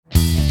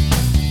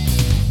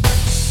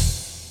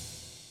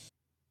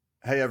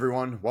Hey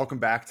everyone, welcome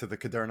back to the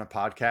Caderna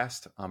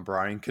podcast. I'm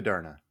Brian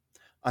Caderna.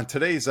 On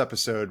today's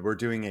episode, we're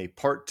doing a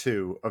part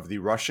 2 of the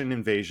Russian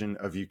invasion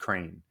of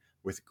Ukraine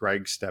with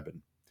Gregg Stebben.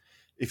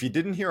 If you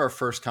didn't hear our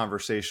first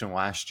conversation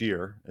last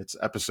year, it's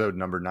episode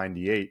number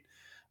 98,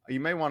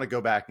 you may want to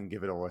go back and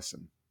give it a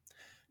listen.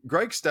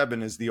 Gregg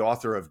Stebben is the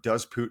author of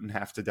Does Putin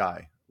Have to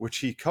Die?, which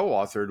he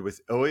co-authored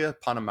with Ilya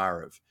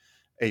Ponomarev,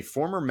 a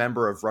former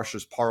member of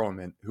Russia's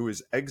parliament who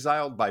was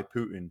exiled by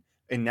Putin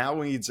and now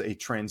leads a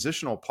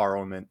transitional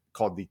parliament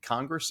called the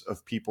Congress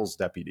of People's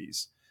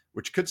Deputies,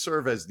 which could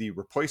serve as the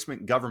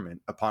replacement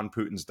government upon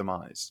Putin's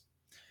demise.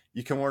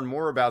 You can learn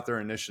more about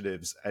their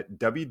initiatives at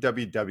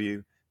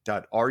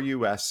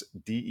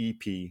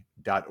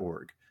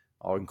www.rusdep.org.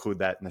 I'll include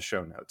that in the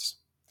show notes.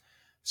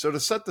 So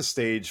to set the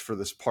stage for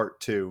this part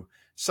 2,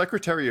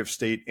 Secretary of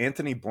State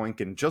Antony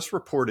Blinken just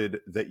reported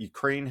that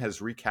Ukraine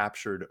has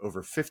recaptured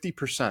over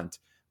 50%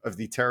 of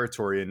the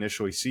territory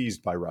initially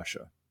seized by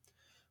Russia.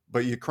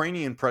 But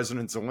Ukrainian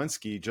President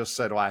Zelensky just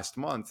said last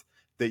month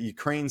that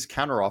Ukraine's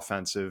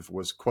counteroffensive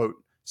was,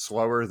 quote,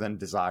 slower than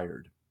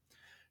desired.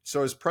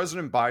 So as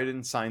President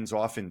Biden signs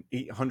off an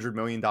 $800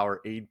 million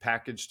aid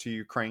package to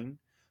Ukraine,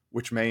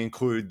 which may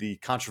include the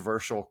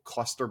controversial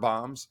cluster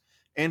bombs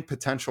and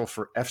potential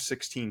for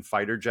F-16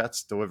 fighter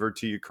jets delivered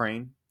to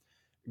Ukraine,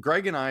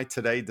 Gregg and I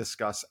today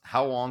discuss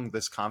how long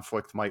this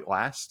conflict might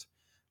last,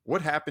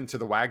 what happened to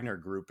the Wagner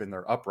Group in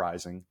their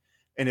uprising,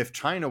 and if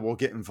China will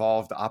get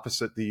involved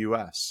opposite the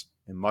U.S.,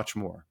 and much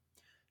more.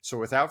 So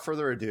without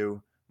further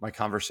ado, my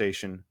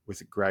conversation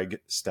with Gregg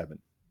Stebben.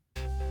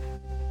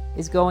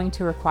 Is going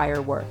to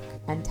require work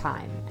and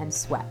time and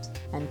sweat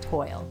and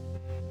toil.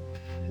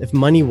 If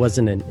money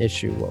wasn't an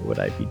issue, what would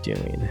I be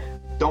doing?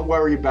 Don't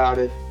worry about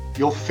it.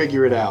 You'll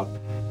figure it out.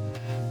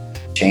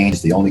 Change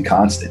is the only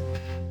constant.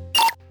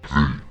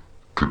 The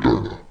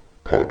Caderna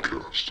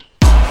Podcast.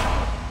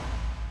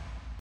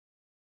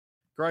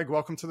 Gregg,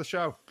 welcome to the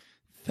show.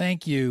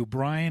 Thank you,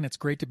 Brian. It's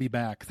great to be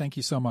back. Thank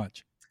you so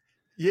much.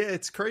 Yeah,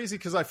 it's crazy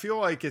because I feel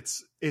like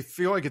it's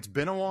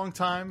been a long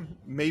time.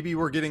 Maybe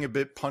we're getting a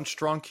bit punch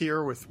drunk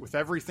here with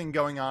everything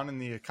going on in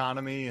the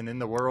economy and in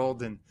the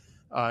world. And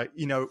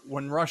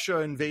when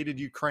Russia invaded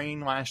Ukraine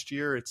last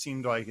year, it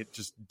seemed like it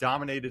just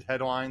dominated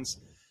headlines.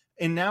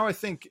 And now I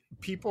think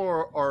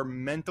people are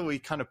mentally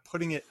kind of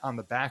putting it on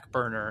the back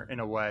burner in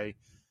a way.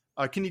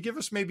 Can you give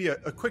us maybe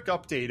a quick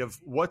update of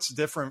what's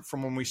different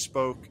from when we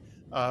spoke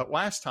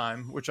last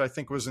time, which I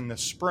think was in the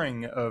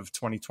spring of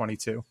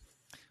 2022?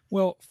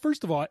 Well,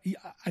 first of all,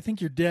 I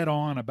think you're dead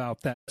on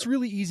about that. It's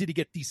really easy to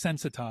get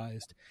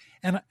desensitized.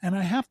 And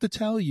I have to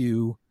tell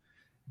you,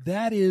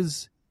 that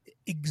is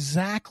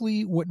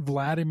exactly what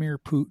Vladimir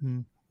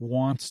Putin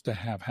wants to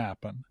have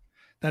happen.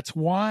 That's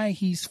why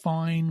he's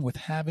fine with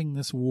having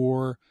this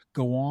war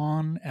go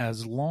on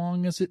as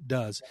long as it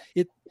does.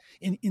 It,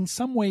 in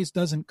some ways,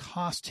 doesn't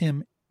cost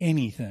him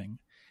anything.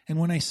 And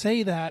when I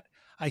say that,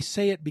 I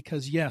say it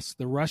because, yes,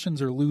 the Russians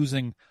are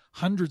losing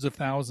hundreds of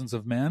thousands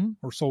of men,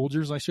 or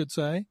soldiers, I should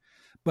say.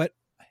 But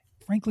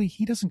frankly,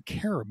 he doesn't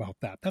care about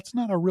that. That's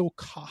not a real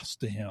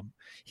cost to him.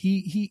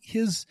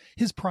 His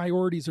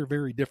priorities are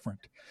very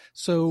different.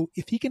 So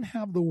if he can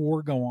have the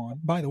war go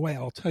on, by the way,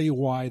 I'll tell you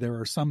why there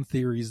are some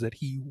theories that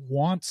he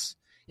wants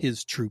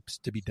his troops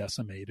to be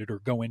decimated or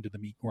go into the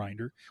meat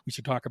grinder. We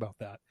should talk about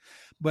that.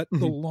 But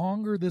the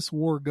longer this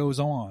war goes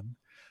on,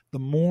 the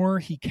more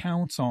he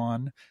counts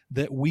on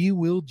that we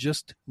will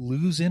just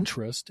lose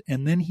interest,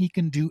 and then he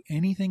can do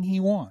anything he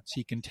wants.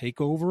 He can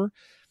take over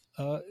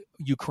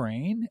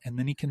Ukraine, and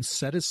then he can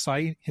set his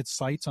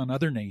sights on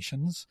other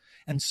nations.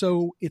 And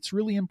so it's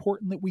really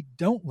important that we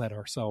don't let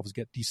ourselves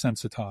get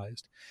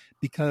desensitized,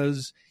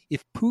 because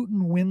if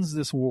Putin wins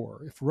this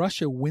war, if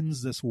Russia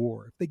wins this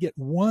war, if they get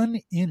 1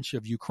 inch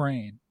of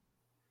Ukraine,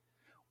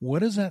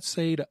 what does that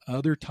say to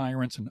other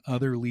tyrants and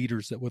other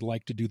leaders that would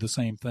like to do the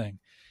same thing?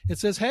 It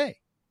says, hey,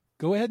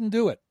 go ahead and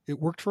do it. It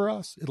worked for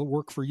us. It'll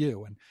work for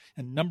you.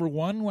 And number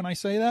one, when I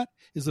say that,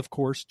 is, of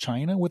course,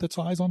 China with its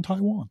eyes on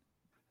Taiwan.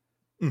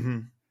 Mm-hmm.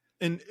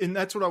 And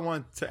that's what I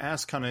wanted to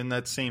ask, kind of in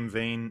that same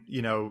vein.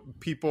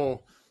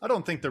 People, I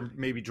don't think they're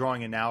maybe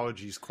drawing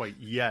analogies quite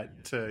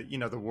yet to,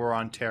 the war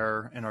on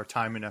terror and our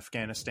time in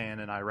Afghanistan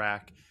and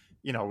Iraq,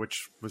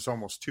 which was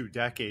almost 2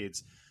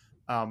 decades.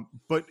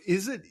 But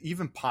is it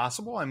even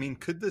possible? I mean,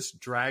 could this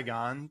drag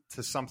on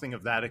to something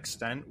of that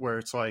extent where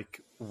it's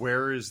like,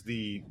 where is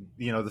the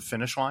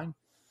finish line?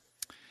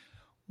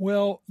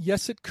 Well,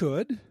 yes, it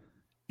could.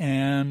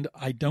 And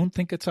I don't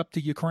think it's up to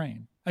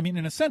Ukraine. I mean,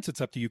 in a sense,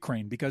 it's up to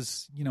Ukraine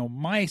because,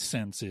 my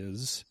sense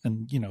is,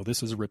 and,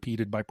 this is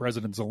repeated by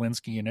President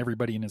Zelensky and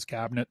everybody in his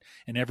cabinet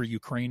and every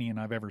Ukrainian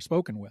I've ever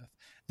spoken with,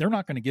 they're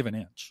not going to give an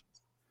inch.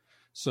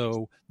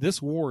 So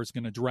this war is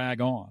going to drag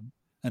on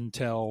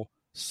until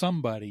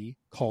somebody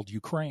called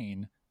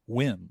Ukraine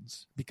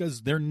wins,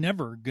 because they're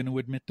never going to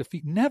admit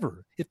defeat.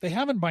 Never. If they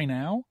haven't by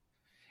now,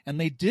 and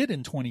they did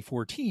in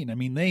 2014, I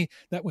mean,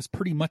 that was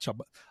pretty much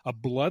a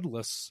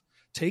bloodless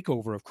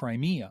takeover of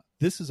Crimea.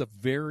 This is a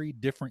very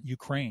different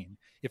Ukraine.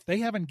 If they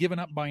haven't given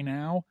up by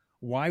now,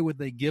 why would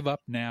they give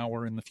up now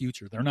or in the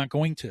future? They're not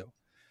going to.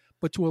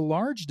 But to a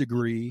large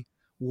degree,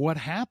 what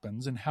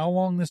happens and how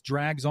long this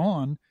drags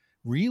on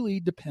really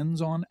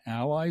depends on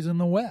allies in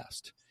the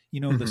West.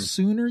 The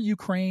sooner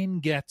Ukraine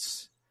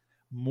gets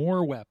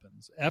more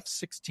weapons,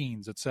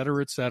 F-16s, et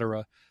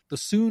cetera, the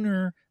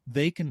sooner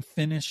they can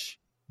finish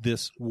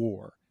this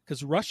war.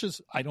 Because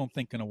Russia's, I don't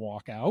think, going to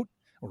walk out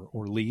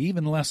or leave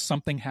unless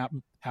something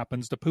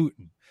happens to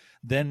Putin.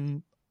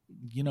 Then,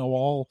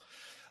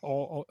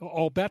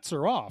 all bets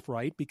are off,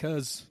 right?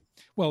 Because,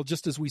 well,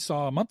 just as we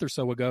saw a month or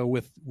so ago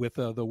with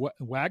the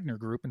Wagner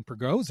Group and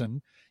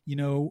Prigozhin,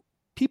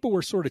 people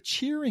were sort of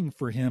cheering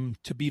for him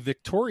to be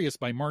victorious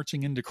by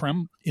marching into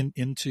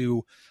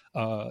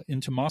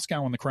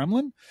Moscow and the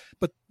Kremlin,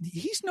 but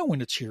he's no one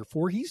to cheer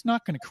for. He's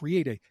not going to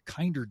create a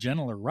kinder,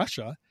 gentler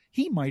Russia.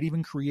 He might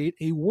even create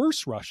a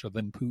worse Russia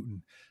than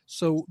Putin.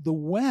 So the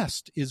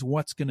West is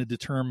what's going to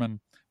determine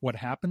what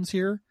happens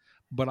here.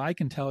 But I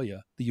can tell you,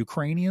 the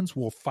Ukrainians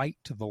will fight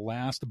to the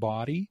last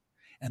body,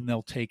 and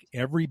they'll take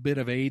every bit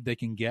of aid they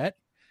can get.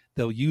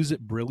 They'll use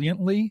it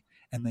brilliantly,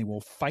 and they will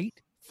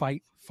fight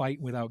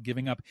without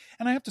giving up.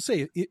 And I have to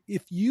say,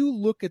 if you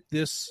look at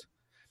this,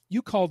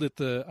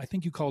 I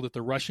think you called it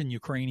the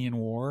Russian-Ukrainian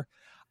war.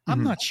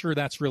 I'm not sure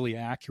that's really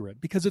accurate,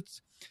 because it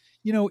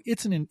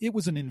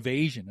was an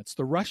invasion. It's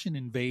the Russian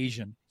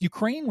invasion.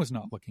 Ukraine was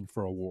not looking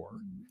for a war.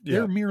 Yeah.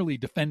 They're merely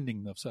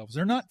defending themselves.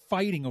 They're not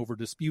fighting over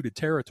disputed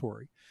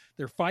territory.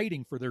 They're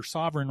fighting for their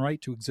sovereign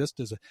right to exist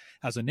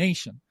as a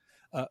nation.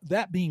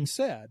 That being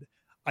said,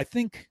 I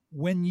think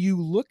when you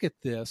look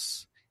at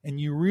this and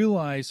you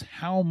realize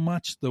how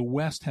much the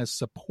West has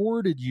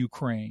supported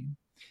Ukraine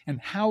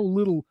and how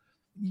little,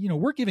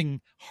 we're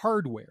giving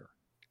hardware.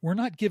 We're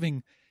not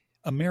giving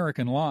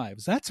American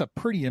lives. That's a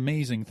pretty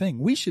amazing thing.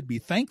 We should be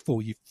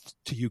thankful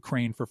to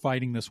Ukraine for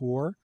fighting this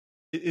war.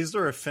 Is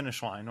there a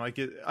finish line?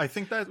 I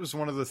think that was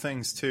one of the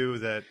things too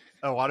that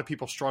a lot of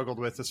people struggled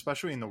with,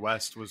 especially in the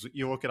West, was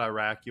you look at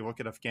Iraq, you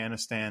look at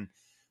Afghanistan,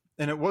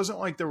 and it wasn't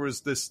like there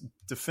was this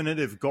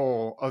definitive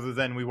goal other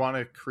than we want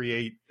to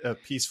create a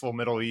peaceful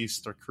Middle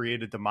East or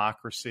create a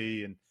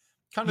democracy, and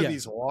kind of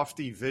these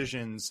lofty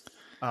visions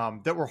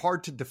that were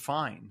hard to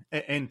define.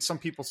 And some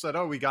people said,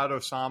 oh, we got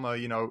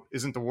Osama,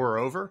 isn't the war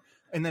over?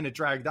 And then it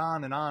dragged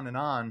on and on and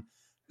on.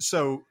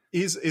 So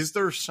is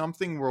there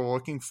something we're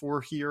looking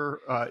for here?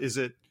 Is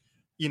it,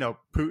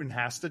 Putin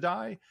has to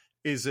die?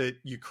 Is it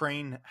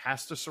Ukraine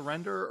has to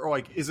surrender?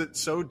 Or is it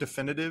so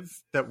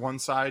definitive that one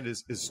side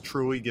is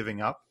truly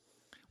giving up?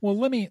 Well,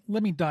 let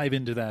me dive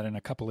into that in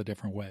a couple of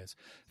different ways.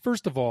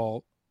 First of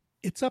all,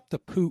 it's up to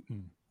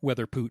Putin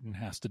whether Putin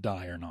has to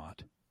die or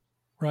not,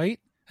 right?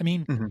 I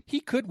mean, he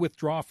could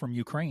withdraw from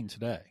Ukraine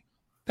today.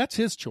 That's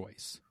his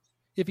choice.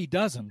 If he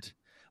doesn't,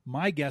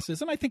 my guess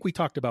is, and I think we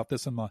talked about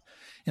this in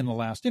the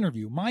last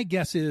interview, my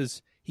guess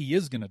is he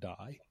is going to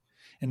die.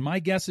 And my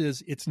guess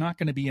is it's not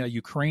going to be a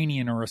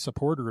Ukrainian or a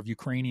supporter of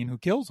Ukrainian who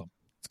kills him.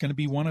 It's going to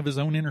be one of his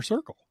own inner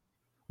circle.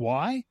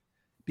 Why?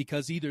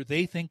 Because either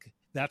they think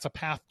that's a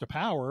path to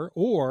power,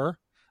 or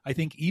I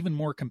think even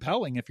more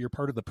compelling if you're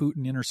part of the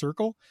Putin inner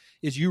circle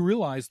is you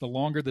realize the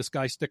longer this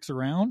guy sticks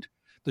around,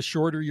 the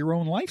shorter your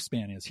own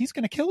lifespan is. He's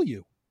going to kill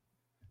you.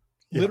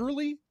 Yeah.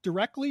 Literally,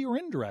 directly, or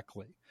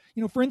indirectly.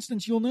 For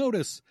instance, you'll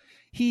notice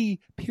he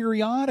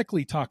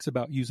periodically talks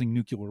about using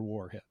nuclear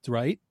warheads,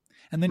 right?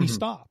 And then he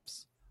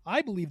stops.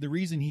 I believe the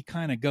reason he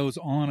kind of goes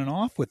on and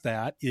off with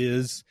that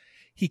is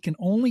he can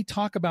only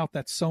talk about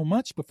that so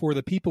much before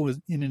the people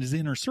in his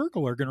inner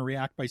circle are going to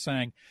react by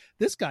saying,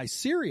 this guy's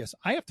serious.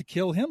 I have to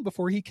kill him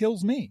before he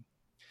kills me.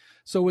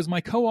 So as my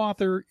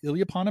co-author,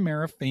 Ilya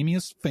Ponomarev,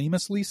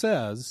 famously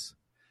says,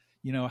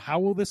 how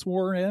will this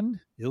war end?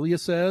 Ilya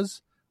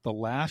says, the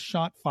last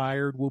shot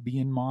fired will be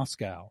in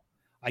Moscow.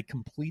 I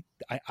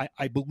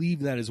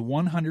believe that is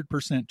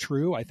 100%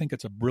 true. I think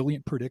it's a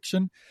brilliant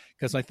prediction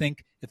because I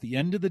think at the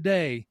end of the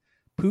day,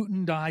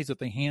 Putin dies at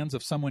the hands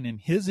of someone in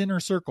his inner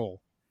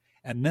circle,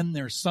 and then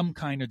there's some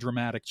kind of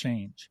dramatic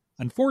change.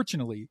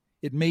 Unfortunately,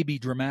 it may be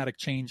dramatic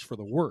change for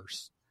the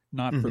worse,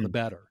 not for the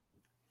better.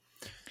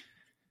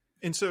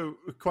 And so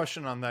a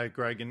question on that,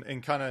 Greg,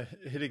 and kind of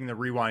hitting the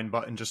rewind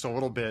button just a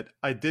little bit,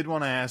 I did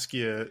want to ask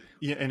you,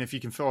 and if you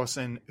can fill us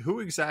in, who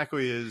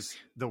exactly is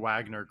the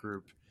Wagner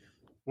Group?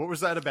 What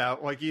was that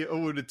about? Like you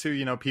alluded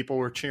to, people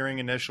were cheering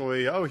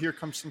initially, oh, here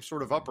comes some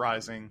sort of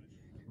uprising.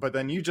 But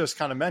then you just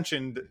kind of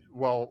mentioned,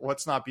 well,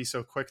 let's not be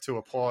so quick to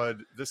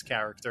applaud this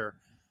character.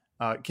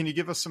 Can you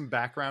give us some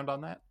background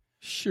on that?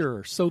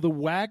 Sure. So the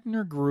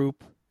Wagner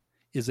Group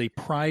is a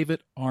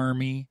private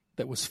army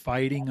that was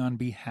fighting on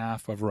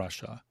behalf of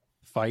Russia,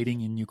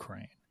 fighting in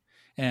Ukraine.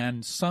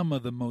 And some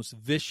of the most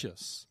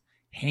vicious,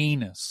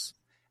 heinous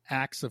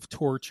acts of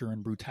torture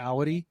and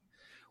brutality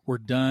were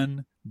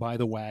done by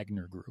the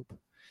Wagner Group.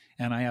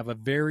 And I have a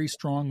very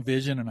strong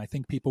vision, and I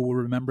think people will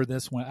remember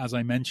this as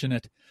I mention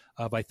it.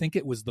 I think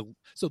it was the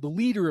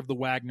leader of the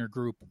Wagner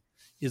Group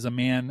is a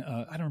man,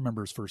 I don't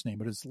remember his first name,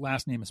 but his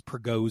last name is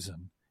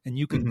Prigozhin. And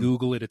you can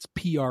Google it. It's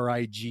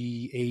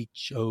Prighozin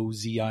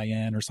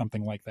or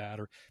something like that.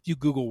 Or if you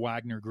Google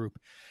Wagner Group,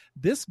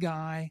 this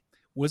guy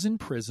was in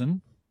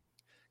prison,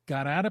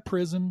 got out of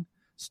prison,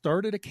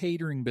 started a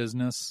catering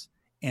business,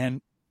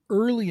 and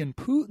early in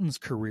Putin's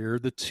career,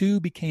 the two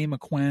became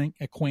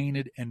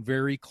acquainted and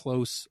very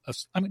close,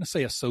 I'm going to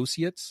say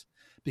associates,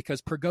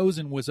 because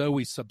Prigozhin was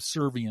always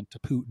subservient to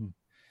Putin.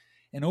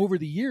 And over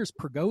the years,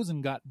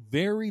 Prigozhin got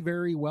very,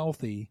 very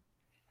wealthy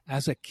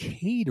as a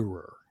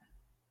caterer.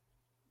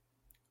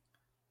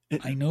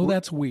 I know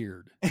that's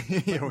weird.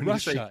 Yeah, when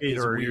Russia you say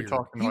caterer, is you're weird.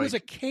 talking He like was a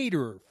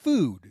caterer,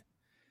 food,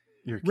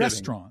 you're kidding.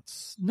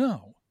 restaurants.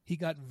 No, he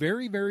got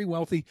very, very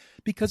wealthy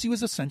because he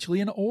was essentially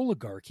an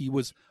oligarch. He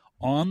was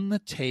on the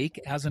take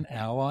as an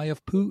ally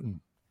of Putin.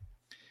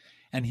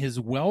 And his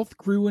wealth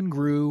grew and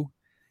grew.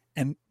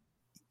 And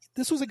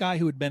this was a guy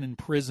who had been in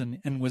prison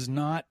and was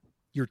not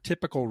your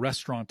typical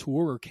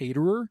restaurateur or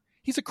caterer.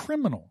 He's a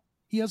criminal.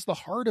 He has the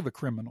heart of a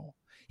criminal.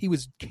 He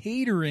was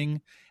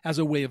catering as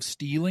a way of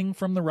stealing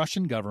from the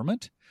Russian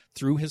government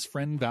through his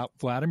friend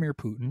Vladimir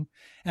Putin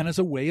and as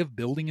a way of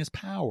building his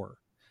power.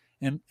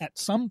 And at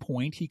some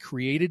point, he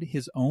created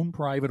his own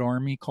private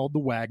army called the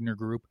Wagner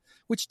Group,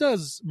 which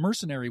does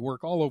mercenary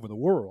work all over the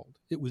world.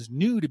 It was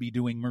new to be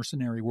doing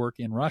mercenary work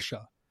in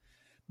Russia.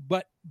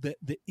 But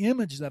the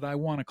image that I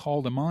want to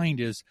call to mind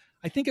is,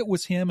 I think it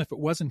was him. If it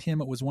wasn't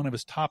him, it was one of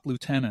his top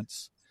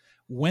lieutenants,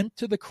 went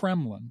to the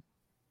Kremlin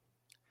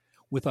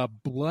with a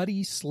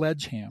bloody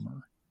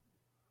sledgehammer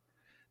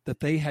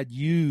that they had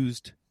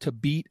used to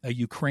beat a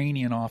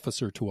Ukrainian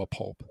officer to a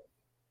pulp.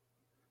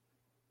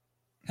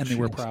 And they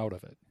were proud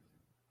of it.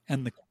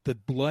 And the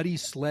bloody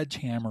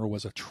sledgehammer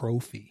was a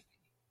trophy.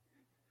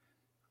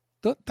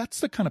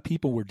 That's the kind of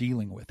people we're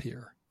dealing with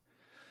here.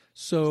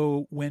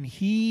 So when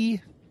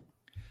he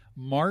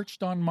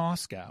marched on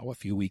Moscow a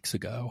few weeks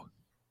ago,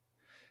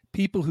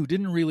 people who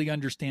didn't really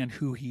understand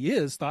who he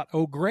is thought,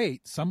 oh,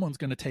 great, someone's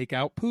going to take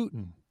out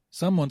Putin.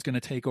 Someone's going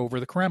to take over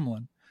the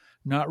Kremlin,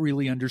 not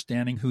really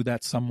understanding who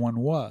that someone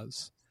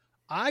was.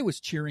 I was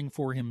cheering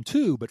for him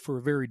too, but for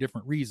a very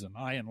different reason.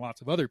 I and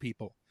lots of other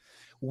people.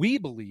 We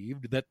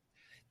believed that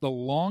the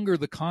longer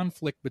the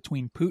conflict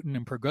between Putin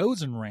and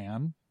Prigozhin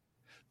ran,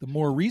 the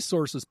more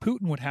resources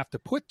Putin would have to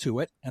put to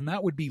it, and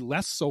that would be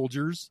less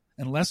soldiers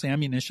and less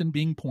ammunition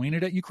being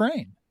pointed at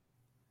Ukraine.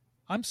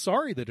 I'm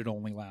sorry that it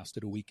only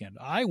lasted a weekend.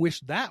 I wish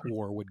that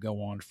war would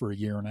go on for a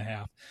year and a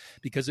half,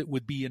 because it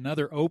would be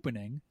another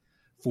opening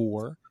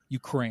for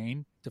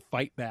Ukraine to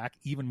fight back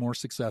even more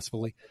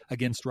successfully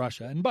against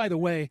Russia. And by the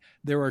way,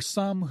 there are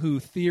some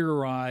who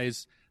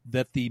theorize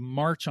that the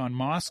march on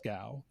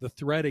Moscow, the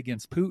threat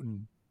against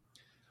Putin,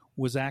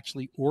 was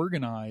actually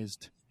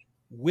organized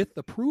with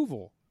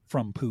approval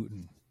from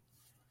Putin.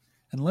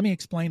 And let me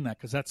explain that,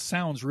 because that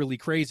sounds really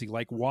crazy.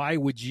 Like, why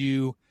would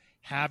you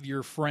have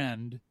your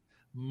friend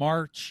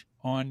march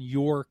on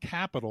your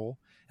capital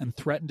and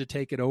threaten to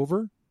take it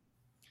over?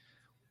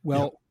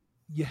 Well,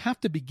 you have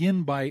to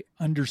begin by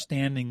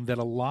understanding that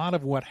a lot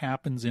of what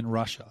happens in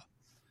Russia,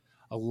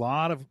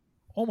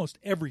 almost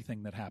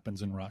everything that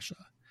happens in Russia,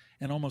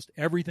 and almost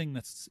everything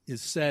that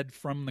is said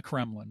from the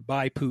Kremlin,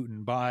 by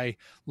Putin, by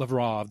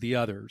Lavrov, the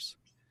others,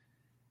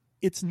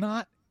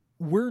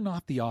 we're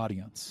not the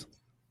audience.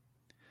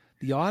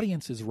 The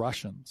audience is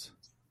Russians.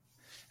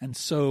 And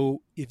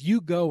so if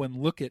you go and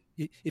look at,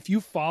 if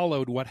you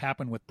followed what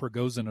happened with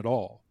Prigozhin at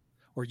all,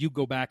 or you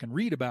go back and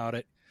read about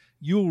it,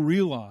 you'll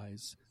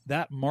realize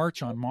that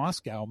march on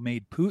Moscow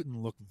made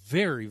Putin look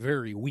very,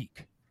 very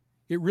weak.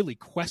 It really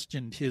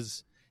questioned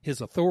his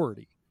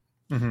authority,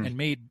 and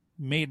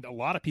made a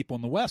lot of people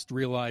in the West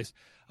realize,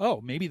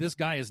 oh, maybe this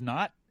guy is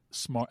not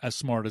as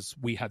smart as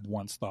we had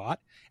once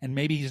thought, and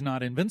maybe he's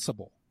not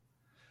invincible.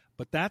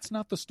 But that's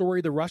not the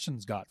story the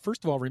Russians got.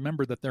 First of all,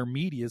 remember that their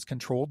media is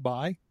controlled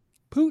by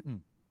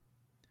Putin.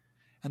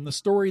 And the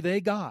story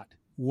they got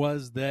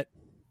was that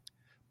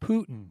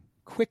Putin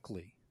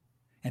quickly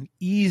and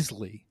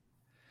easily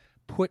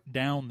put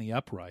down the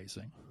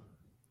uprising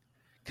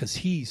because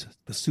he's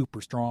the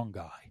super strong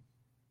guy.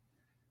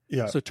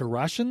 Yeah. So to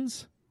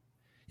Russians,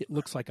 it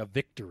looks like a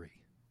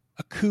victory,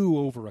 a coup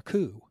over a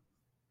coup.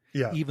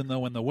 Yeah. Even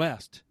though in the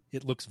West,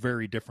 it looks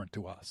very different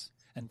to us.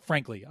 And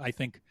frankly, I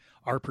think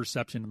our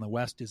perception in the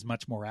West is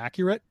much more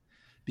accurate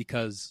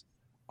because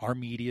our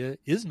media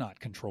is not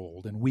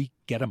controlled and we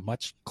get a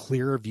much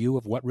clearer view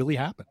of what really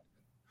happened.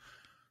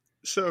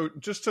 So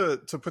just to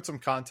put some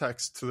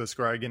context to this,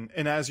 Greg,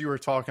 and as you were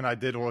talking, I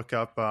did look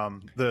up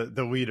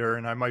the leader,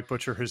 and I might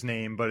butcher his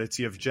name, but it's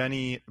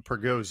Yevgeny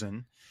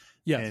Prigozhin.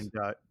 Yes.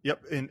 And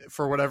and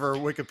for whatever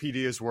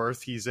Wikipedia is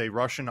worth, he's a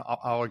Russian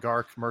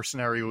oligarch,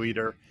 mercenary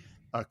leader,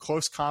 a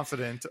close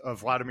confidant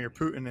of Vladimir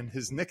Putin, and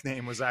his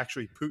nickname was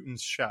actually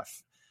Putin's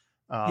chef.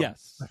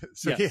 Yes.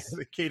 So yes. Yeah,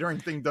 the catering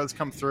thing does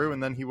come through,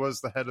 and then he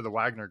was the head of the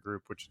Wagner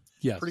Group, which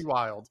is pretty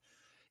wild.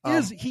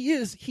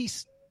 He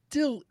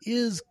still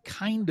is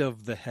kind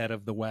of the head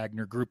of the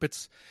Wagner Group.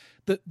 It's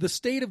the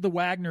state of the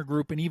Wagner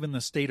Group and even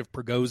the state of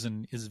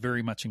Prigozhin is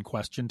very much in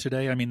question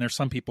today. I mean, there's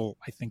some people,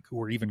 I think,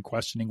 who are even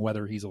questioning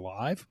whether he's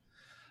alive.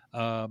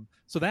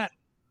 So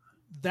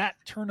that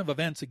turn of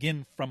events,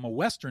 again, from a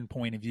Western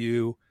point of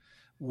view,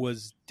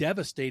 was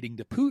devastating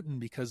to Putin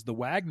because the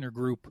Wagner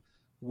Group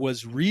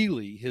was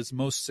really his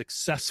most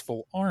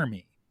successful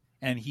army.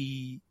 and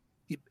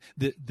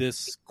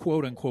this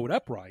quote unquote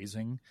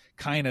uprising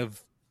kind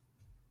of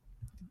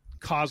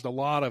caused a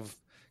lot of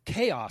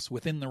chaos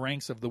within the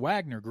ranks of the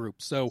Wagner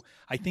group. So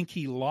I think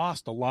he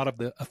lost a lot of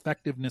the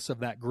effectiveness of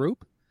that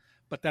group,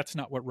 but that's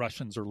not what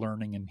Russians are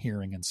learning and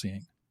hearing and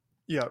seeing.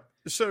 Yeah.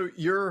 So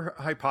your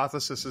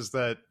hypothesis is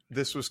that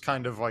this was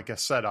kind of like a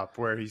setup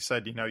where he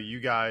said, you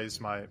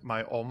guys,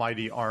 my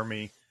almighty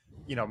army,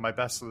 my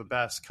best of the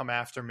best, come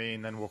after me,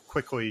 and then we'll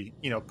quickly,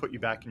 put you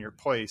back in your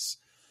place.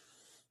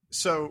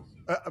 So,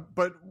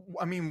 but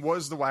I mean,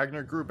 was the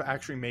Wagner group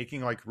actually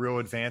making like real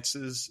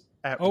advances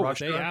at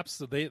Russia?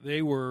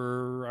 They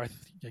were,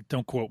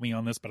 don't quote me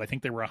on this, but I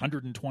think they were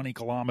 120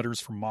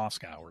 kilometers from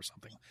Moscow or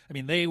something. I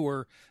mean, they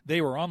were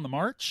on the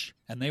march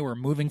and they were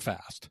moving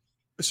fast.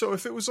 So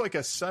if it was like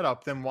a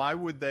setup, then why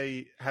would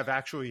they have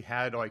actually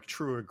had like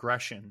true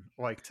aggression,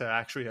 like to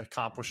actually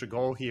accomplish a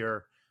goal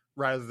here,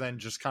 rather than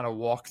just kind of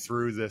walk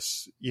through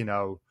this,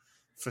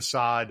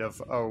 facade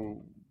of,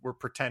 oh, we're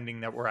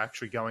pretending that we're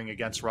actually going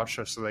against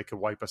Russia so they could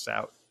wipe us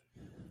out?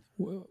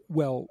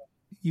 Well,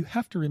 you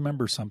have to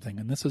remember something,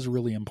 and this is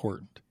really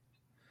important.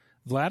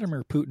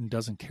 Vladimir Putin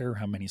doesn't care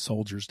how many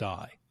soldiers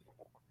die.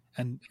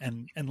 And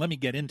let me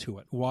get into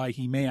it, why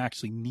he may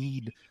actually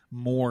need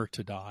more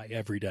to die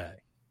every day.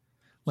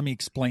 Let me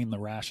explain the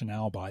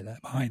rationale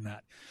behind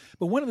that.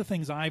 But one of the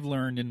things I've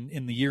learned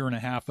in the year and a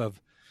half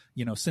of,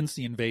 since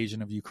the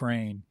invasion of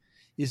Ukraine,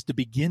 is to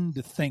begin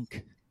to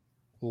think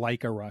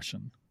like a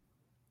Russian.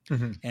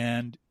 Mm-hmm.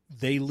 And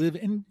they live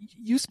in,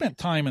 you spent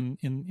time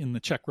in the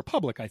Czech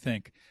Republic, I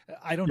think.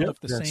 I don't know if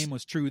the same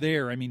was true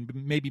there. I mean,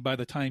 maybe by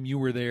the time you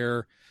were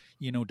there,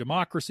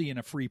 democracy and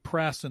a free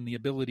press and the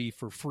ability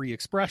for free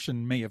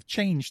expression may have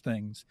changed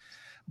things.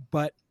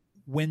 But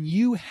when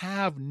you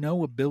have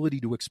no ability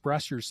to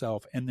express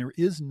yourself and there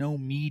is no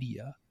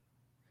media,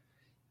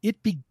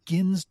 it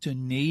begins to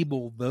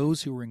enable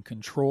those who are in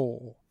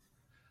control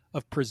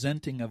of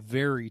presenting a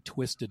very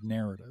twisted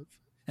narrative.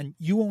 And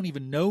you won't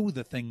even know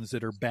the things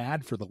that are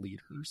bad for the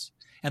leaders.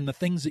 And the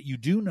things that you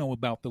do know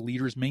about the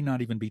leaders may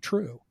not even be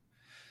true.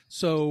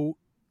 So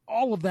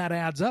all of that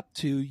adds up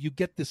to, you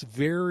get this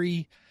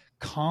very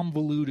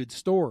convoluted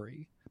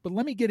story. But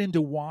let me get into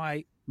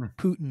why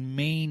Putin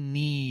may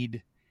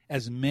need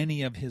as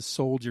many of his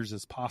soldiers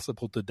as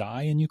possible to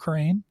die in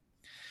Ukraine.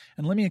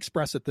 And let me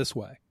express it this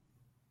way.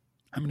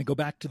 I'm going to go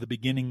back to the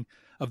beginning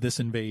of this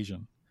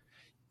invasion.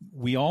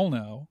 We all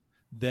know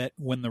that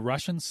when the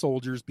Russian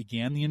soldiers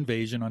began the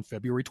invasion on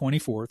February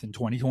 24th in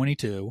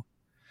 2022,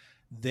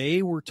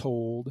 they were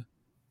told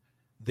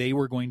they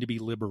were going to be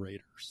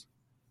liberators.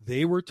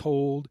 They were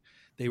told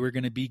they were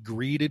going to be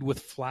greeted with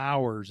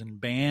flowers and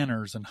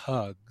banners and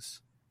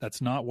hugs.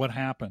 That's not what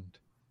happened.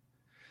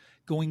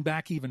 Going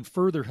back even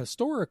further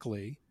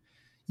historically,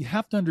 you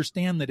have to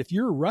understand that if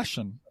you're a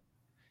Russian,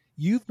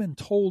 you've been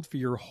told for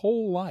your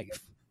whole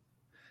life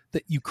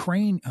that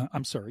Ukrainians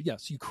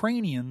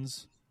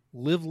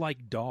live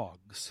like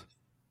dogs.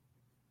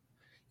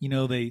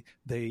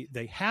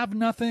 They have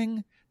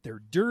nothing.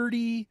 They're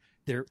dirty.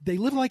 They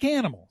live like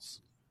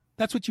animals.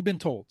 That's what you've been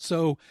told.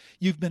 So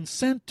you've been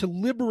sent to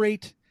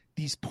liberate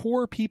these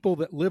poor people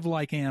that live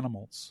like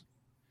animals.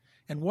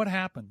 And what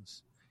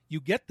happens? You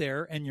get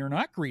there and you're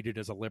not greeted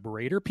as a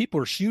liberator. People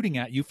are shooting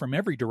at you from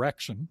every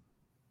direction.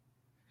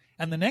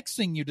 And the next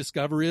thing you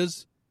discover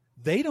is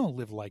they don't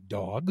live like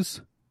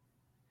dogs.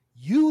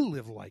 You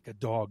live like a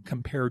dog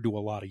compared to a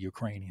lot of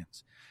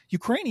Ukrainians.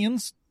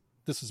 Ukrainians,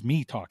 this is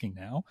me talking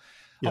now,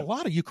 a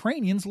lot of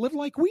Ukrainians live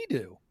like we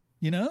do.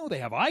 They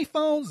have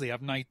iPhones, they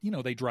have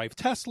they drive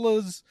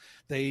Teslas,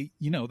 they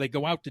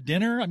go out to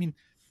dinner. I mean,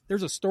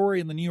 there's a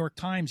story in the New York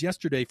Times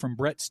yesterday from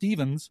Brett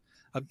Stevens,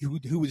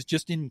 who was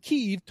just in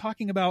Kyiv,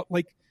 talking about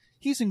like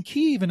he's in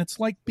Kyiv and it's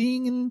like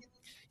being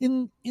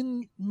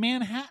in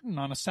Manhattan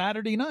on a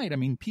Saturday night. I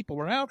mean, people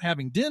are out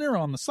having dinner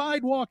on the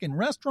sidewalk, in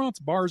restaurants,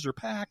 bars are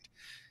packed.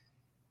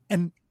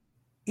 And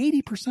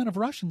 80% of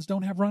Russians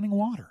don't have running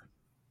water.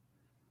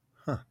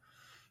 Huh.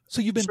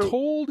 So you've been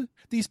told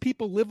these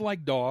people live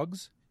like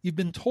dogs. You've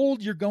been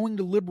told you're going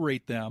to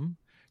liberate them.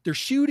 They're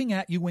shooting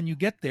at you when you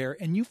get there,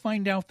 and you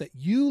find out that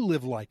you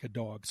live like a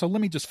dog. So let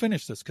me just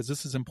finish this because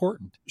this is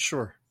important.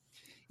 Sure.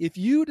 If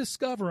you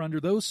discover under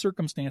those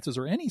circumstances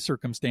or any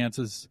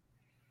circumstances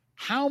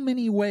how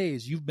many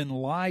ways you've been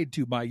lied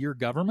to by your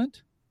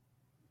government,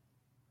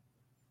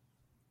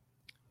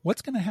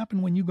 what's going to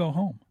happen when you go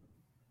home?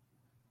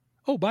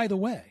 Oh, by the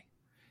way,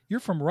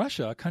 you're from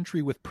Russia, a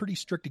country with pretty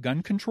strict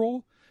gun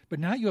control, but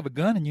now you have a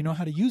gun and you know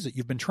how to use it.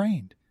 You've been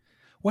trained.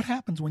 What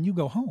happens when you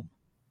go home?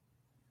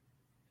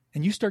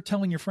 And you start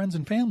telling your friends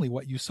and family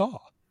what you saw.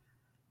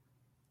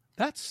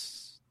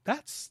 That's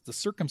the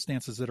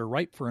circumstances that are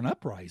ripe for an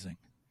uprising.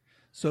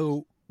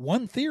 So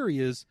one theory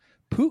is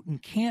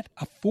Putin can't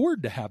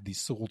afford to have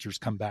these soldiers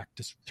come back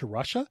to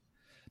Russia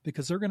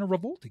because they're going to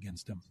revolt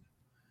against him.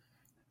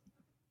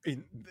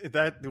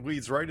 That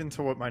leads right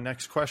into what my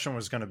next question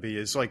was going to be,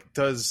 is like,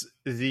 does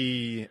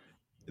the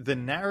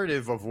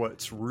narrative of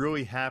what's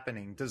really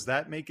happening, does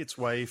that make its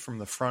way from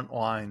the front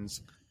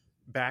lines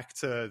back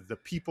to the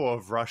people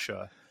of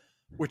Russia?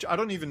 which I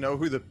don't even know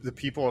who the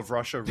people of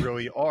Russia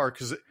really are.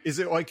 Because is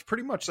it like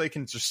pretty much they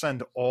can just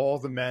send all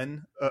the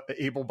men,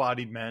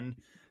 able-bodied men,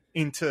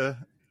 into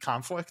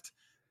conflict?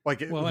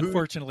 Like, well,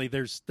 unfortunately,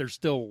 there's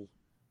still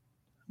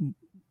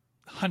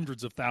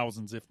hundreds of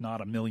thousands, if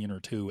not a million or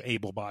two,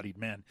 able-bodied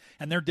men,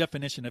 and their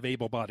definition of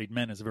able-bodied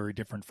men is very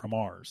different from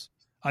ours.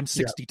 I'm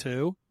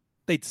 62;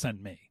 they'd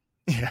send me.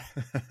 Yeah.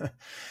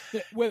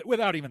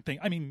 Without even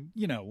thinking. I mean,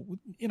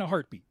 in a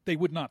heartbeat, they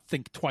would not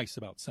think twice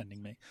about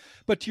sending me.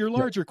 But to your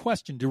larger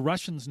question, do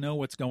Russians know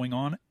what's going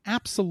on?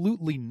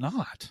 Absolutely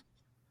not.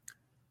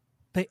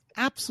 They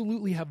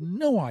absolutely have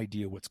no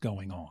idea what's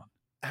going on.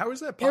 How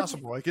is that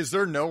possible? Like, is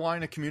there no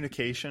line of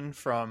communication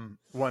from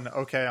when,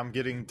 okay, I'm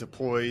getting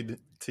deployed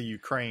to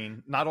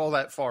Ukraine, not all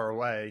that far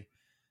away,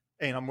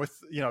 and I'm with,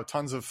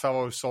 tons of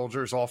fellow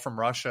soldiers all from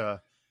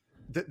Russia.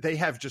 They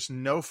have just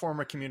no form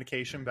of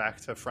communication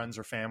back to friends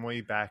or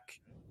family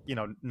back,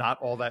 not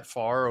all that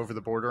far over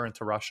the border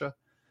into Russia?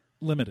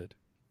 Limited.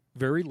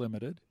 Very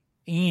limited.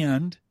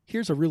 And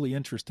here's a really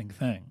interesting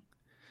thing.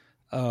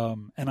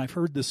 And I've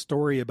heard this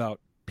story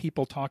about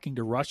people talking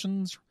to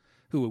Russians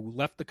who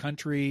left the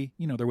country.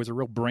 There was a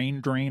real brain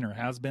drain, or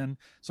has been.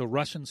 So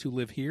Russians who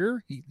live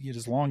here,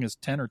 as long as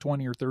 10 or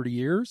 20 or 30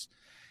 years,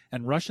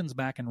 and Russians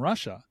back in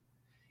Russia,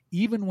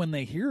 even when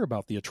they hear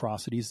about the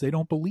atrocities, they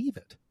don't believe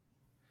it.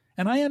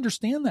 And I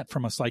understand that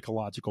from a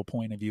psychological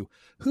point of view.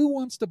 Who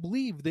wants to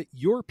believe that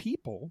your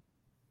people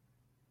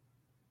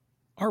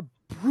are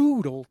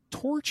brutal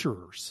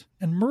torturers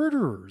and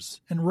murderers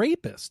and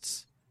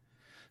rapists?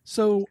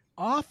 So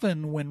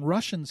often when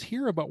Russians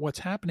hear about what's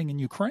happening in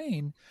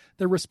Ukraine,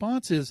 their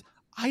response is,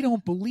 I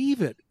don't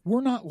believe it.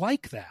 We're not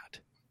like that.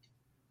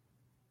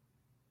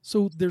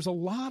 So there's a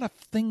lot of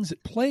things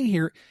at play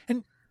here.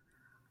 And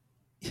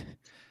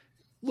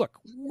look,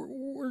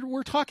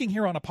 we're talking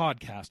here on a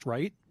podcast,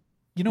 right?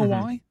 You know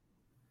why?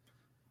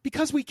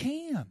 Because we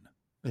can.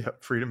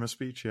 Yep, freedom of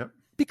speech, yep.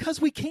 Because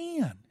we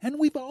can, and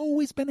we've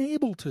always been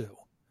able to.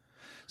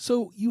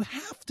 So you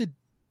have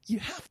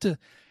to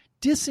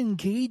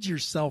disengage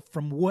yourself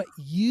from what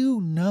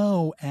you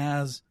know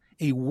as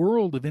a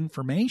world of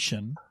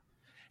information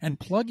and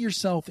plug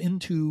yourself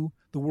into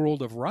the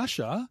world of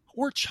Russia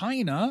or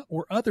China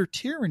or other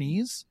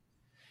tyrannies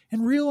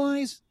and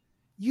realize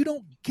you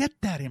don't get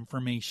that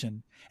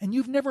information, and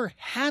you've never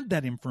had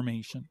that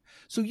information.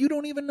 So you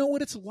don't even know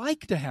what it's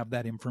like to have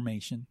that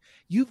information.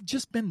 You've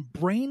just been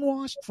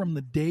brainwashed from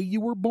the day you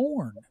were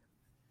born.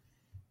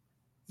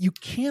 You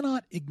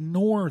cannot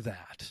ignore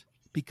that,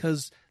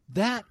 because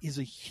that is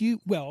a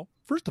huge, well,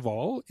 first of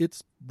all,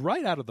 it's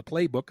right out of the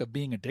playbook of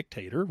being a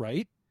dictator,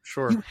 right?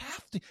 Sure.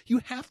 You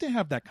have to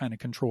have that kind of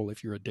control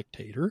if you're a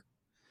dictator.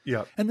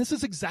 Yeah. And this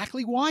is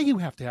exactly why you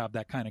have to have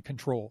that kind of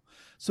control,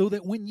 so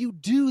that when you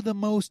do the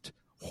most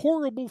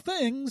horrible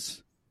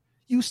things,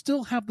 you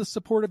still have the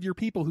support of your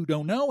people who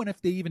don't know, and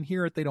if they even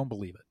hear it, they don't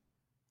believe it.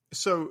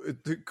 So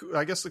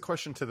I guess the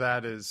question to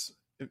that is,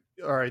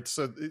 all right,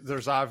 so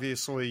there's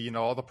obviously,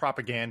 all the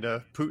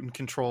propaganda. Putin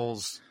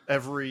controls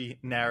every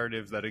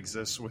narrative that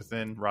exists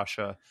within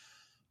Russia.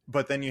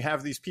 But then you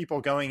have these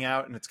people going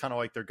out, and it's kind of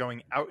like they're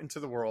going out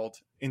into the world,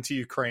 into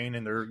Ukraine,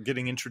 and they're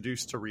getting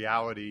introduced to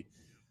reality.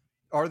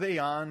 Are they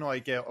on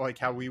like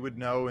how we would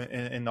know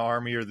in the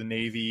Army or the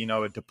Navy,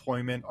 a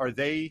deployment? Are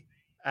they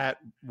at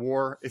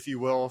war, if you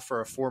will, for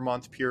a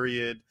 4-month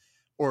period?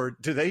 Or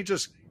do they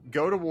just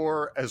go to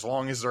war as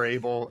long as they're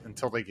able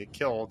until they get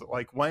killed?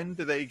 Like, when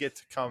do they get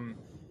to come,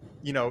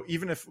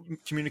 even if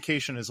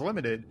communication is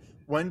limited,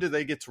 when do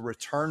they get to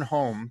return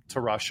home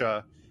to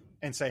Russia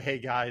and say, hey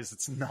guys,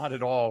 it's not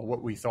at all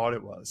what we thought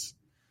it was?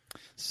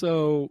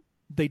 So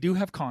they do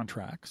have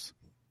contracts,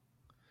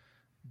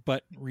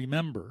 but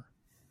remember,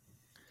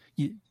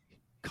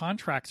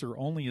 contracts are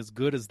only as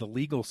good as the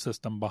legal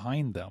system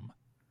behind them.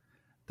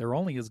 They're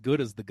only as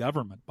good as the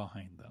government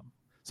behind them.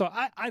 So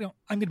I'm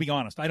going to be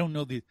honest. I'm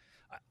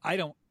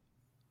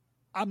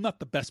not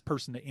the best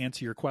person to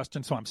answer your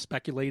question, so I'm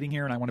speculating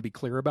here, and I want to be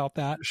clear about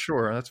that.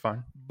 Sure, that's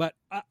fine. But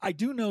I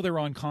do know they're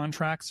on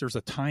contracts. There's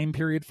a time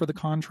period for the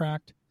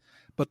contract,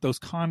 but those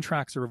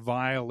contracts are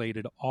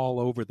violated all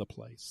over the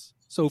place.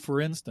 So, for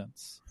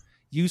instance,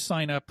 you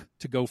sign up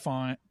to go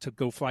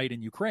fight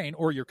in Ukraine,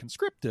 or you're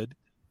conscripted.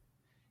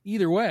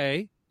 Either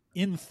way,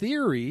 in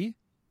theory,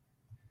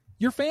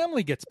 your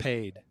family gets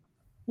paid.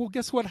 Well,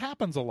 guess what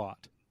happens a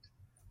lot?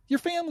 Your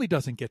family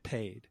doesn't get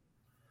paid.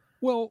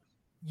 Well,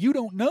 you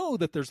don't know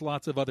that there's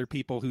lots of other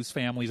people whose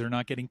families are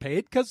not getting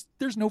paid because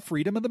there's no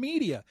freedom of the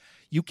media.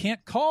 You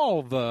can't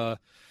call the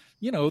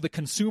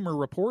consumer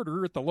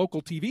reporter at the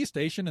local TV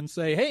station and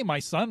say, hey, my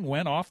son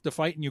went off to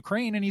fight in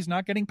Ukraine and he's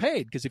not getting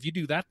paid. Because if you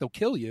do that, they'll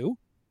kill you,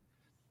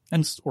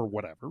 or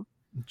whatever.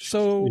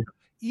 So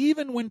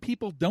even when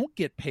people don't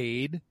get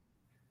paid,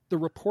 the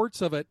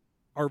reports of it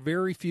are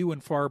very few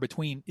and far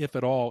between, if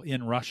at all,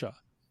 in Russia.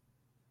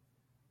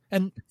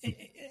 And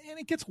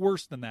it gets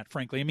worse than that,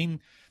 frankly. I mean,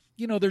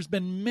 there's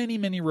been many,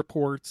 many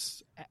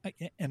reports,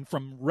 and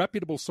from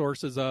reputable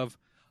sources of,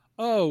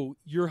 oh,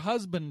 your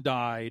husband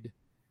died,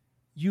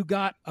 you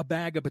got a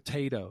bag of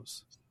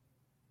potatoes.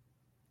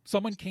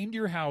 Someone came to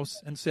your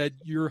house and said,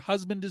 your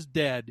husband is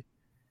dead.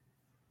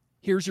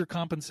 Here's your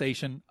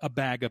compensation, a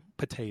bag of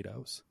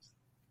potatoes.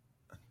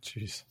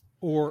 Jeez.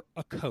 Or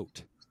a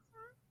coat.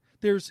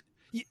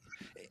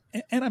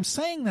 And I'm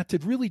saying that to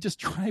really just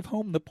drive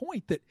home the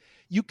point that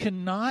you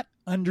cannot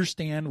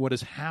understand what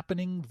is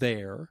happening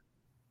there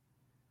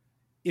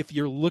if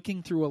you're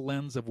looking through a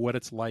lens of what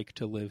it's like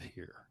to live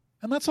here.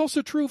 And that's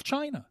also true of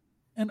China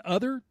and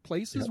other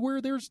places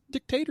where there's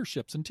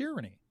dictatorships and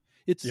tyranny.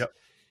 It's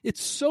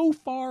so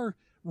far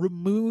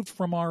removed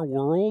from our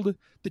world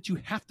that you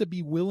have to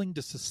be willing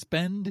to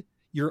suspend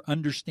your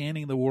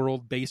understanding of the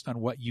world based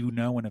on what you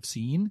know and have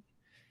seen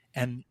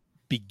and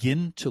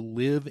begin to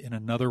live in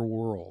another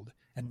world.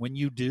 And when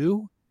you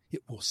do,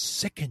 it will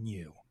sicken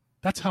you.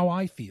 That's how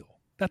I feel.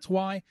 That's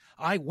why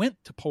I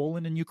went to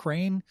Poland and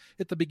Ukraine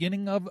at the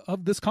beginning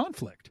of this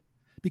conflict,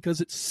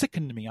 because it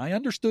sickened me. I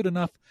understood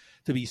enough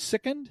to be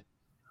sickened,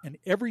 and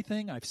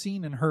everything I've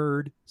seen and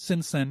heard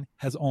since then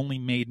has only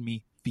made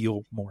me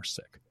feel more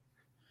sick.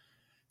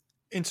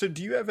 And so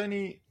do you have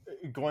any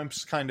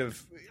glimpse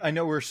I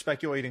know we're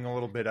speculating a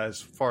little bit as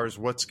far as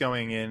what's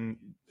going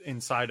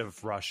inside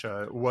of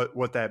Russia,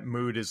 what that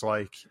mood is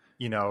like,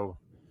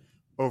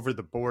 over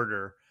the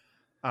border.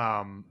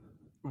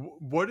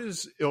 What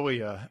does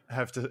Ilya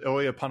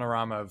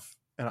Panorama,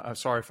 and I'm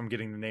sorry if I'm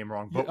getting the name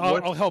wrong, but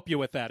I'll help you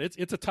with that.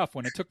 It's a tough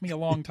one. It took me a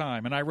long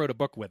time, and I wrote a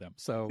book with him,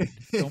 so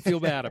don't feel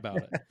bad about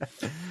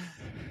it.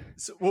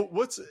 So,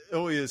 what's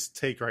Ilya's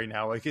take right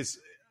now? Like,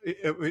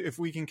 if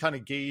we can kind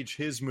of gauge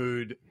his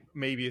mood,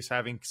 maybe is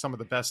having some of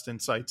the best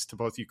insights to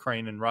both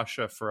Ukraine and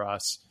Russia for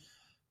us.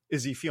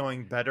 Is he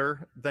feeling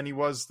better than he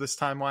was this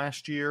time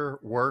last year?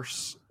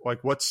 Worse?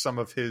 Like, what's some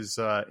of his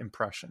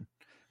impression?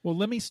 Well,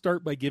 let me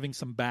start by giving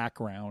some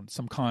background,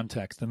 some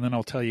context, and then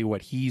I'll tell you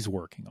what he's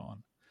working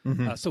on.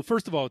 Mm-hmm. So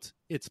first of all,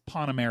 it's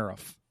Ponomarev,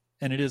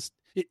 and it's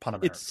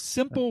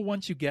simple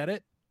once you get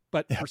it,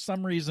 but for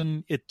some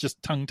reason it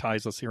just tongue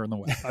ties us here in the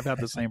West. I've had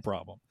the same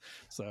problem.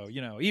 So,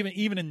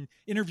 even in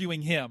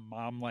interviewing him,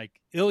 I'm like,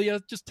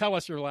 Ilya, just tell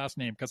us your last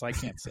name because I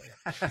can't say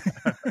it.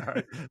 All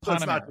right.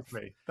 That's not with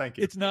me. Thank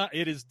you.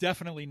 It is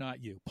definitely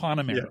not you.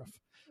 Ponomarev.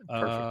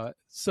 Yeah.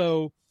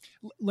 So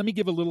let me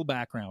give a little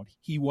background.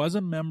 He was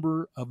a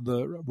member of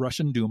the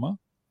Russian Duma.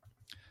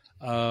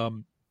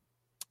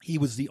 He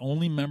was the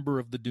only member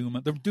of the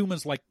Duma. The Duma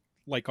is like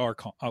our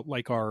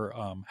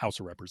House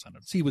of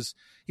Representatives. He was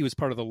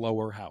part of the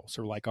lower house,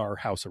 or like our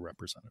House of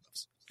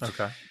Representatives.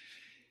 Okay.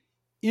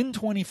 In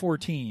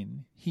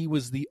 2014, he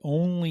was the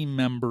only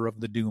member of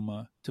the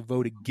Duma to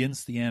vote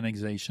against the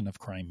annexation of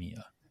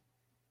Crimea.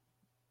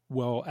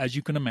 Well, as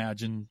you can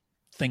imagine,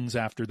 things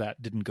after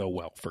that didn't go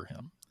well for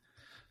him.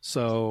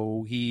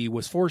 So he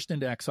was forced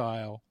into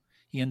exile.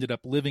 He ended up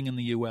living in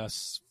the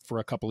U.S. for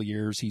a couple of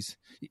years.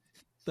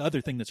 The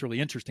other thing that's really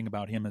interesting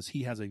about him is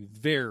he has a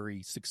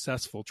very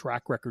successful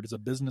track record as a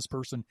business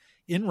person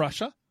in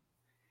Russia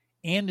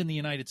and in the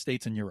United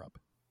States and Europe.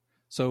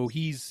 So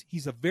he's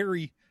a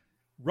very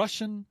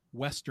Russian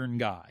Western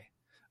guy.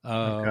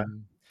 Okay.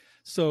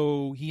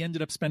 So he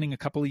ended up spending a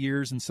couple of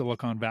years in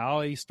Silicon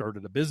Valley,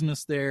 started a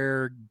business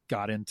there,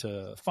 got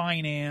into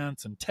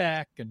finance and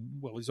tech,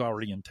 and he's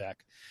already in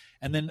tech,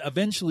 and then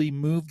eventually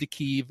moved to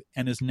Kyiv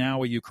and is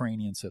now a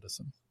Ukrainian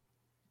citizen.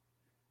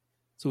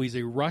 So he's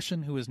a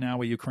Russian who is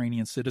now a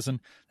Ukrainian citizen.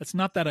 That's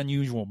not that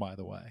unusual, by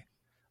the way.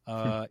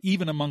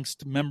 Even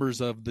amongst members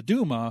of the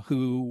Duma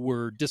who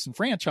were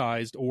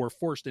disenfranchised or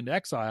forced into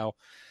exile,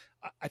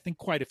 I think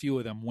quite a few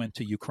of them went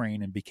to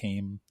Ukraine and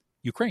became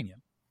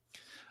Ukrainian.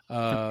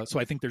 So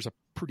I think there's a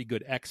pretty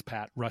good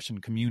expat Russian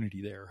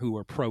community there who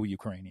are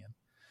pro-Ukrainian.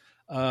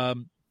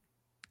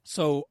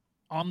 So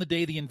on the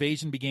day the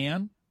invasion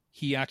began,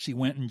 he actually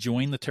went and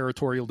joined the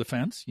territorial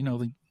defense.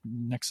 The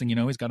next thing you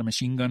know, he's got a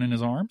machine gun in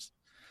his arms.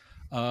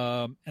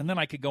 And then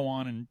I could go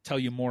on and tell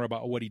you more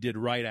about what he did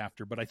right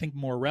after, but I think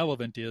more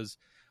relevant is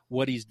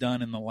what he's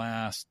done in the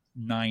last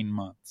 9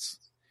 months.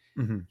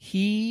 Mm-hmm.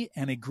 He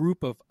and a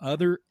group of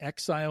other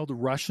exiled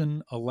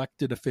Russian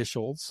elected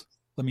officials,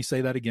 let me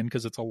say that again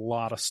because it's a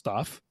lot of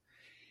stuff.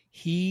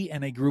 He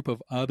and a group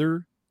of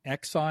other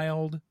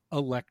exiled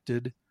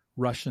elected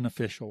Russian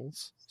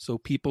officials, so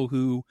people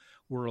who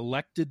were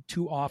elected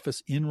to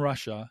office in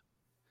Russia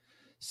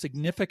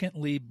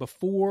significantly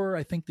before,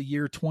 I think, the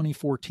year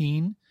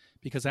 2014,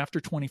 because after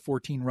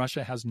 2014,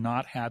 Russia has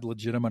not had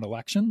legitimate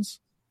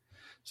elections.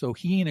 So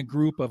he and a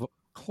group of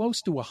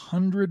close to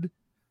 100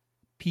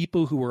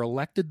 people who were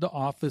elected to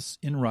office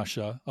in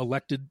Russia,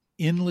 elected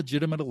in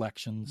legitimate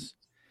elections,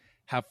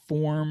 have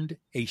formed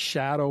a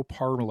shadow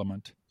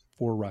parliament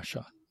for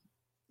Russia.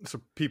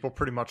 So people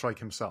pretty much like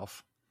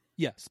himself.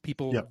 Yes,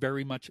 people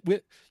very much.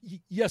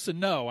 Yes and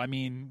no. I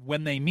mean,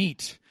 when they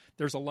meet,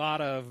 there's a lot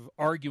of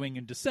arguing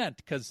and dissent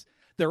because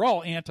they're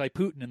all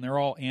anti-Putin and they're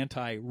all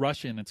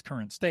anti-Russia in its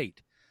current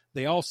state.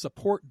 They all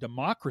support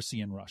democracy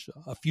in Russia,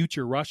 a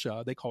future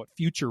Russia. They call it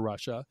future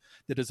Russia,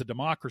 that is a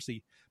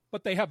democracy.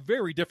 But they have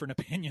very different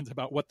opinions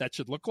about what that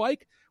should look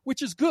like,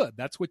 which is good.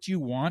 That's what you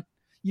want.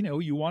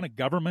 you want a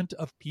government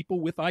of people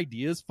with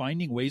ideas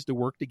finding ways to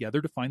work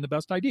together to find the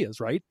best ideas,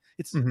 right?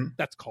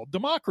 That's called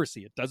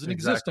democracy. It doesn't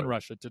exist in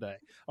Russia today.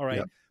 All right.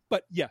 Yep.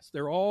 But yes,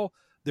 they're all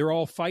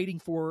fighting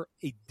for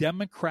a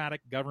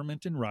democratic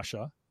government in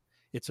Russia.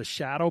 It's a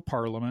shadow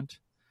parliament.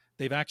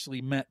 They've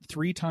actually met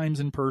 3 times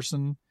in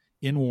person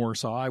in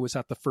Warsaw. I was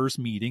at the first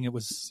meeting. It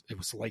was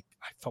like,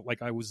 I felt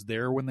like I was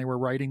there when they were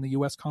writing the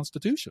U.S.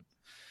 Constitution.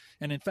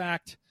 And in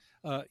fact,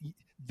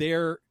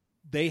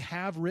 they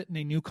have written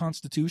a new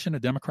constitution, a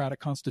democratic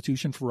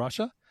constitution for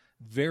Russia,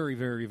 very,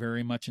 very,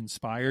 very much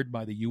inspired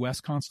by the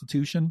U.S.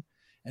 Constitution,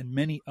 and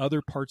many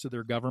other parts of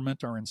their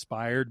government are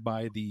inspired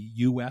by the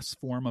U.S.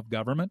 form of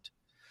government.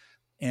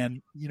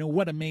 And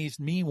what amazed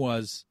me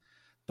was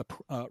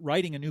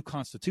writing a new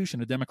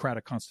constitution, a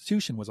democratic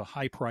constitution, was a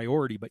high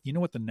priority. But you know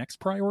what the next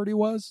priority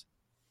was?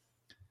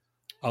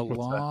 What's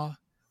law that?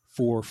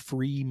 For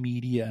free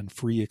media and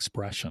free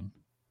expression.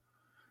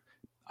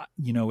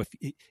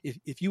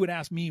 If you would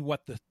ask me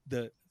what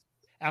the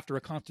after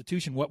a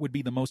constitution, what would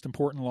be the most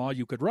important law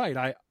you could write,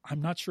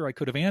 I'm not sure I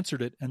could have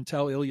answered it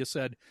until Ilya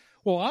said,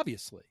 well,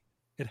 obviously,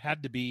 it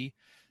had to be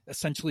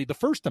essentially the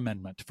First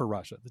Amendment for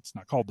Russia. It's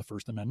not called the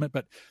First Amendment,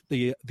 but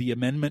the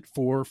amendment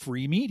for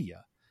free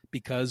media,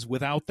 because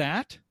without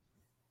that,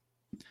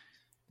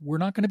 we're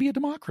not going to be a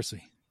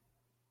democracy.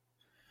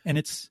 And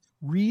it's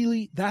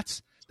really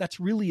that's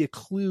really a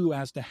clue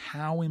as to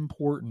how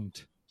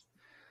important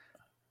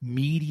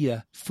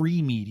media, the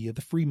free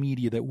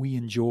media that we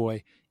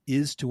enjoy,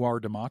 is to our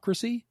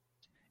democracy.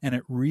 And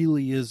it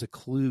really is a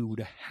clue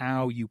to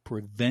how you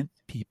prevent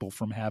people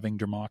from having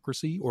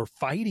democracy or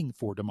fighting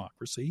for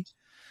democracy.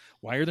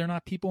 Why are there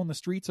not people in the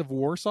streets of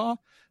Warsaw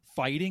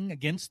fighting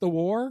against the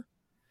war?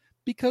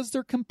 Because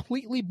they're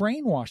completely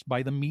brainwashed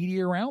by the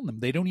media around them.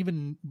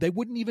 They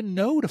wouldn't even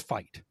know to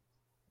fight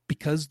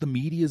because the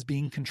media is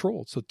being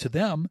controlled. So to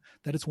them,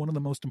 that is one of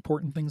the most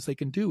important things they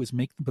can do, is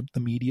make the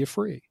media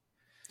free.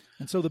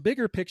 And so the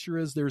bigger picture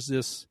is there's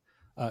this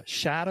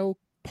shadow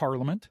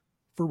parliament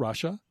for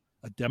Russia,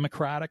 a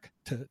democratic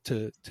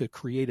to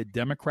create a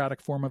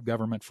democratic form of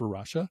government for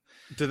Russia.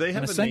 Do they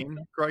have a name,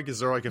 Greg? Is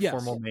there like a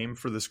formal name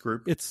for this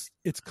group? It's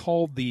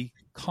called the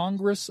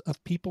Congress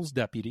of People's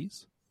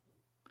Deputies.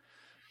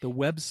 The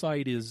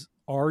website is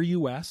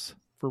RUS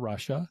for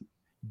Russia,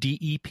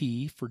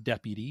 DEP for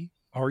deputy,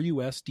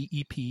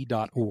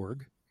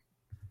 rusdep.org.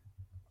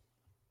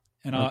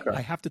 And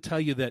I have to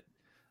tell you that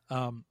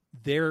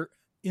they're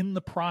in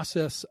the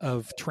process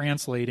of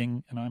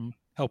translating, and I'm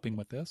helping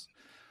with this,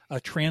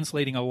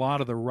 translating a lot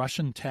of the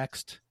Russian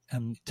text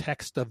and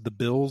text of the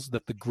bills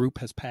that the group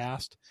has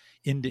passed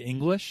into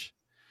English.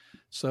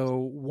 So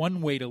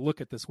one way to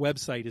look at this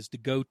website is to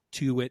go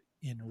to it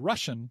in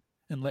Russian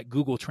and let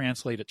Google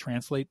translate it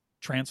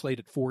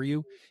for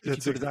you. If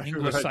That's you go to the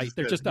English site,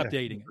 they're just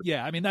updating it.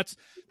 Yeah, I mean, that's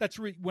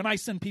when I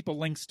send people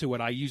links to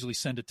it, I usually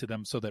send it to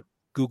them so that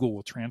Google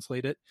will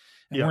translate it.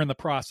 And we're in the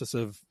process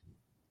of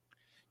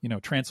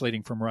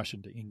translating from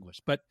Russian to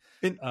English. But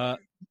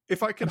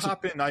if I could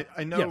hop in,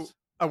 I know yes.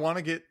 I want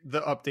to get the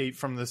update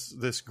from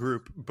this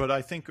group, but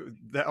I think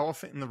the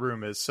elephant in the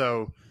room is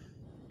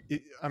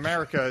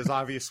America is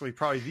obviously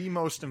probably the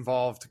most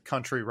involved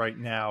country right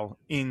now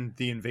in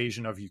the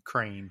invasion of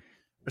Ukraine,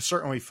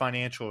 certainly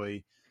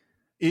financially.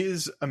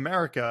 Is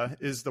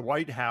the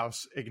White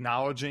House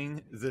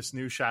acknowledging this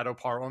new shadow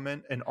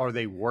parliament, and are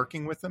they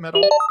working with them at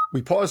all?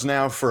 We pause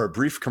now for a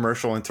brief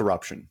commercial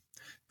interruption.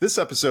 This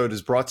episode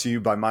is brought to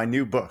you by my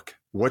new book,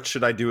 What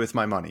Should I Do With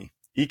My Money?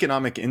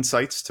 Economic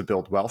Insights to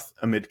Build Wealth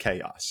Amid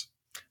Chaos.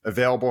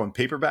 Available in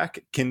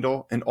paperback,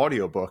 Kindle, and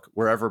audiobook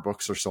wherever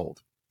books are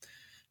sold.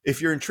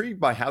 If you're intrigued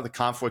by how the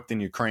conflict in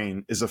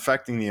Ukraine is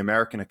affecting the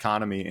American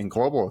economy and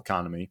global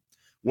economy,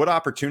 what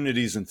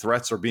opportunities and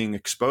threats are being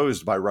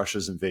exposed by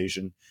Russia's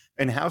invasion,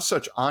 and how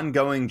such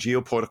ongoing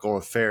geopolitical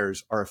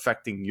affairs are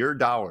affecting your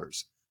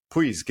dollars,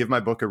 please give my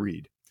book a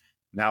read.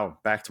 Now,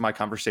 back to my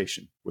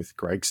conversation with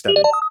Gregg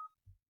Stebben.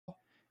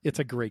 It's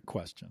a great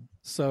question.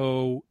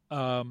 So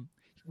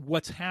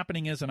what's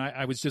happening is, and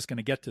I was just going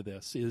to get to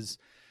this, is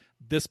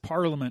this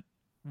parliament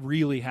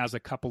really has a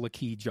couple of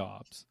key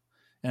jobs.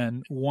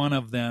 And one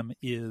of them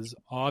is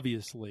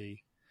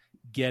obviously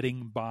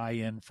getting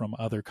buy-in from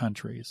other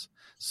countries.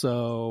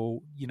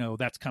 So,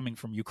 that's coming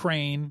from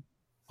Ukraine,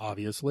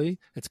 obviously.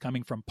 It's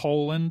coming from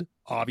Poland,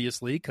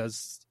 obviously,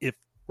 because if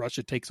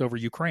Russia takes over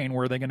Ukraine,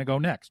 where are they going to go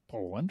next?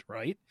 Poland,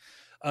 right?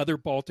 Other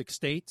Baltic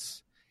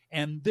states.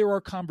 And there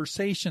are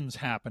conversations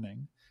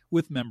happening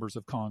with members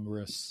of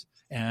Congress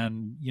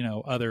and,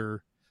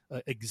 other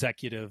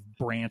executive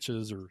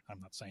branches, or I'm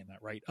not saying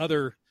that right,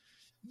 other,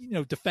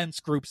 defense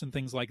groups and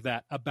things like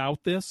that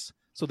about this.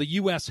 So the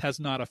U.S. has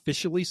not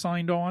officially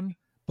signed on,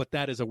 but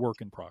that is a work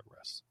in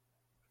progress.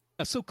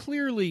 So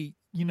clearly,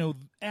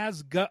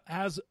 as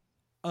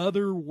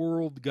other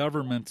world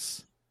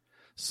governments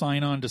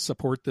sign on to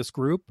support this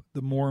group,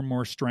 the more and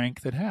more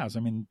strength it has. I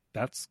mean,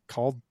 that's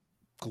called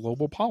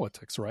global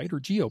politics, right? Or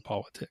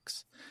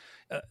geopolitics.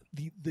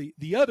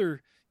 The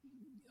other,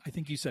 I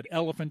think you said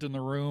elephant in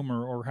the room,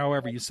 or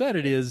however you said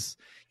it, is,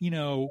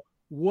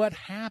 what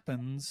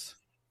happens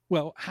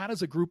Well, how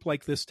does a group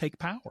like this take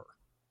power?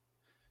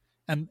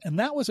 And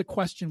that was a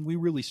question we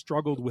really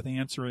struggled with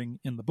answering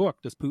in the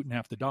book. Does Putin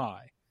have to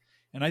die?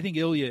 And I think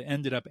Ilya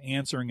ended up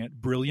answering it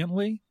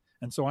brilliantly.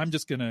 And so I'm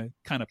just going to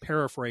kind of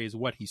paraphrase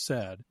what he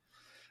said.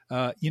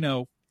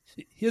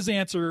 His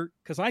answer,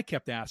 because I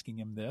kept asking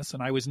him this,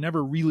 and I was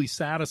never really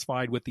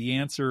satisfied with the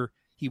answer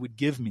he would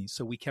give me.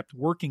 So we kept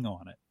working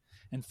on it.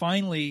 And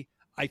finally,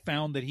 I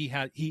found that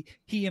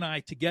he and I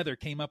together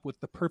came up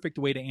with the perfect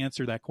way to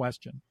answer that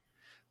question.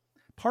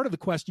 Part of the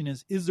question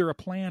is there a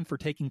plan for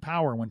taking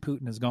power when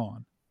Putin is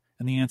gone?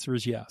 And the answer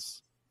is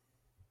yes.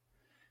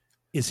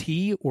 Is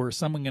he or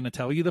someone going to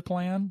tell you the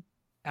plan?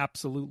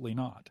 Absolutely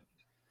not.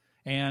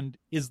 And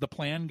is the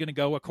plan going to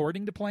go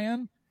according to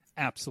plan?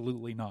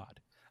 Absolutely not.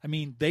 I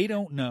mean, they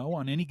don't know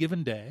on any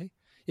given day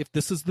if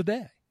this is the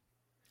day.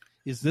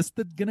 Is this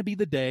going to be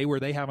the day where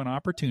they have an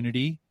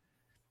opportunity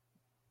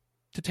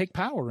to take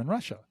power in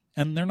Russia?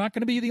 And they're not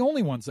going to be the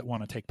only ones that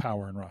want to take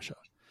power in Russia.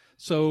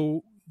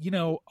 So,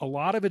 a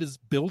lot of it is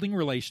building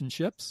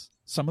relationships.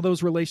 Some of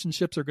those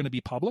relationships are going to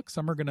be public.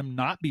 Some are going to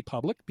not be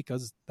public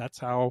because that's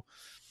how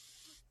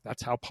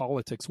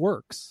politics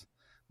works.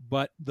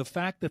 But the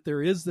fact that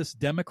there is this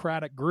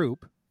democratic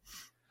group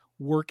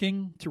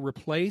working to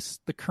replace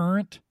the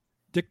current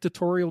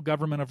dictatorial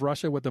government of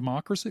Russia with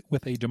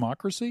a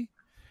democracy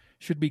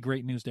should be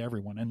great news to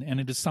everyone. And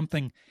it is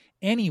something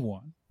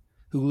anyone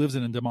who lives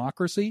in a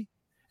democracy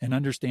and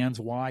understands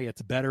why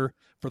it's better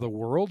for the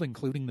world,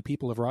 including the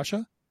people of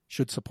Russia,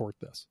 should support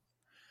this.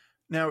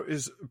 Now,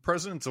 is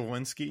President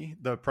Zelensky,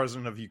 the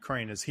president of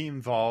Ukraine, is he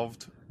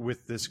involved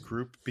with this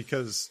group?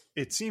 Because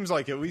it seems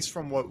like, at least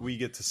from what we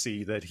get to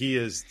see, that he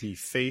is the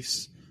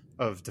face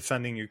of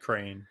defending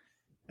Ukraine.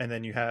 And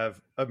then you have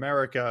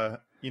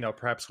America,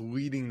 perhaps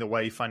leading the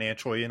way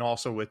financially and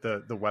also with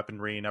the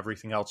weaponry and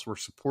everything else. We're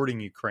supporting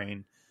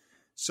Ukraine.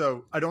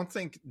 So I don't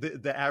think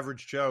the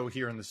average Joe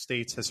here in the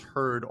States has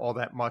heard all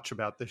that much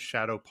about this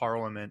shadow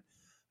parliament.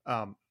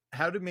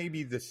 How do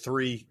maybe the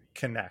three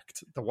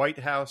connect? The White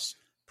House,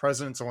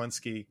 President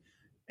Zelensky,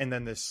 and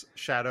then this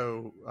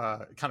shadow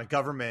kind of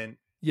government,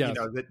 yes,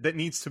 that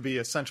needs to be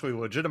essentially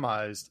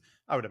legitimized,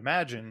 I would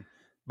imagine,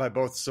 by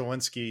both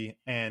Zelensky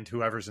and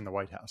whoever's in the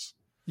White House.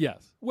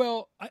 Yes.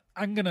 Well,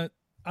 I'm gonna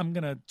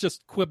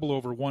just quibble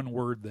over one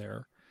word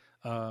there.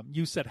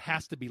 You said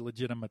has to be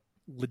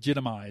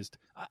legitimized.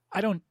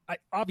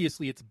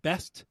 Obviously it's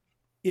best.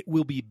 It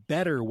will be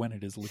better when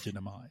it is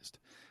legitimized,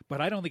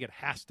 but I don't think it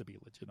has to be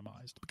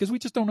legitimized because we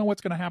just don't know what's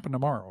going to happen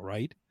tomorrow,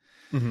 right?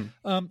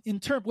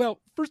 Mm-hmm.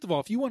 Well, first of all,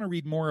 if you want to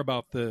read more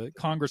about the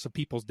Congress of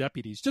People's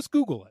Deputies, just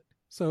Google it.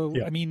 So,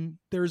 yeah. I mean,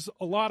 there's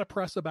a lot of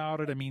press about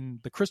it. I mean,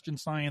 the Christian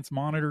Science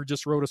Monitor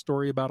just wrote a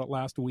story about it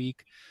last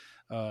week.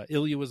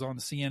 Ilya was on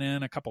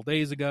CNN a couple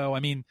days ago. I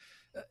mean,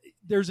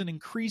 there's an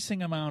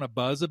increasing amount of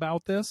buzz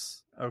about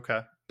this. Okay.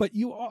 But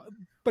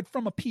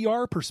from a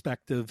PR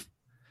perspective,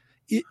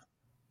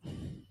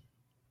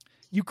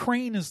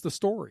 Ukraine is the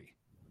story.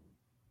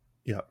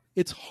 Yeah.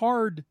 It's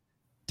hard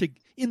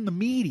in the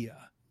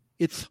media,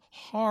 it's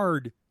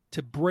hard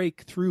to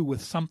break through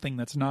with something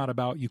that's not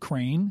about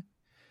Ukraine.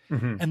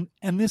 Mm-hmm.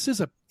 And this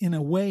is in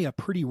a way a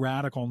pretty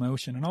radical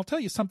notion. And I'll tell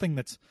you something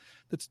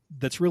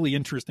that's really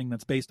interesting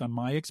that's based on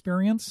my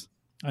experience.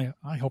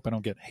 I hope I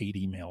don't get hate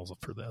emails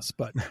for this,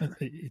 but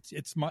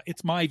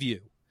it's my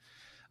view.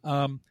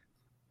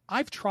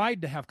 I've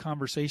tried to have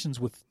conversations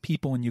with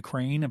people in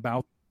Ukraine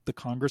about the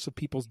Congress of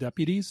People's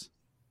Deputies,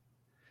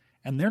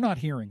 and they're not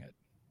hearing it.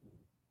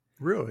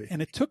 Really?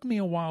 And it took me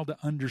a while to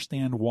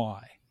understand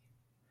why.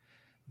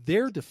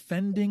 They're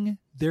defending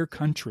their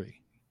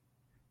country.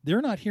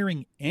 They're not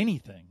hearing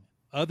anything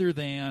other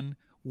than,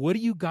 what do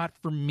you got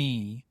for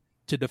me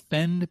to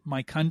defend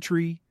my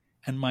country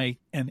and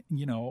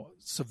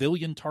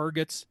civilian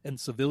targets and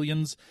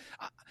civilians?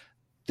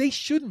 They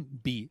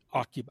shouldn't be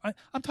occupied.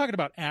 I'm talking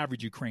about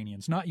average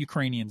Ukrainians, not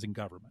Ukrainians in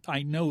government.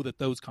 I know that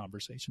those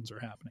conversations are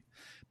happening.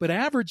 But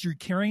average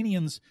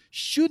Ukrainians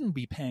shouldn't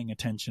be paying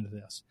attention to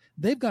this.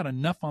 They've got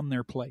enough on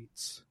their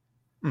plates.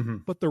 Mm-hmm.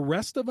 But the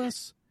rest of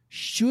us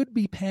should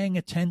be paying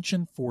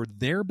attention for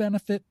their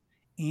benefit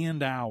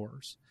and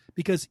ours.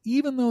 Because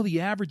even though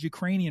the average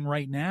Ukrainian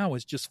right now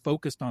is just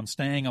focused on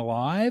staying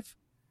alive,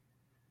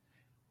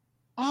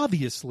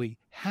 obviously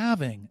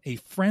having a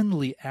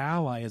friendly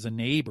ally as a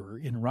neighbor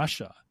in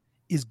Russia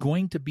is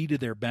going to be to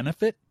their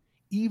benefit,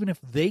 even if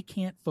they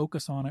can't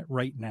focus on it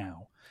right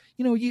now.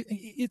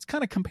 It's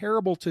kind of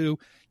comparable to,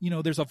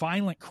 there's a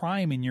violent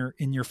crime in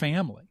your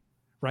family,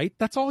 right?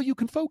 That's all you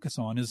can focus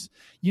on is,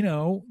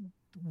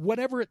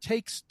 whatever it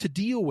takes to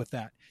deal with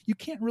that. You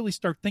can't really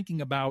start thinking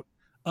about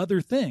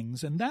other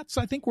things. And that's,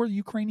 I think, where the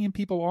Ukrainian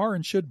people are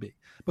and should be.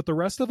 But the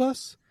rest of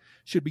us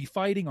should be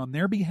fighting on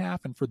their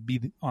behalf and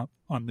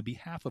on the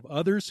behalf of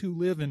others who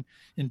live in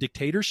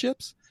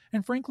dictatorships.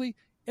 And frankly,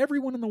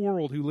 everyone in the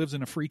world who lives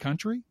in a free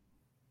country,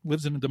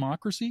 lives in a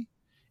democracy,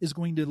 is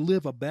going to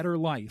live a better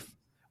life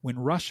when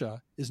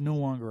Russia is no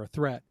longer a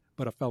threat,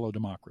 but a fellow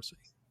democracy.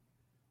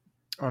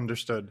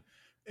 Understood.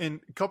 And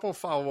a couple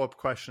follow-up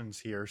questions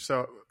here.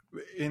 So,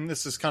 and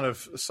this is kind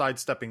of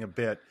sidestepping a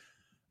bit.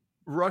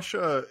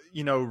 Russia,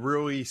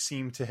 really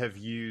seemed to have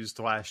used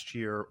last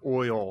year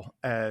oil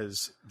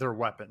as their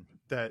weapon.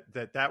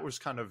 That was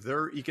kind of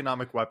their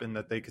economic weapon,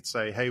 that they could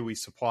say, hey, we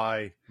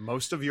supply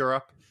most of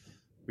Europe,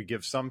 we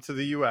give some to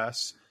the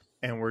US,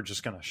 and we're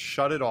just going to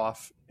shut it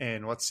off,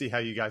 and let's see how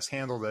you guys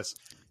handle this.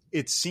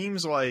 It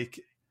seems like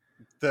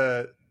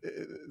the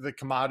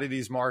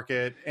commodities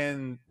market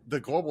and the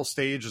global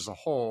stage as a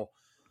whole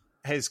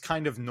has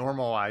kind of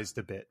normalized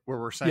a bit, where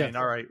we're saying,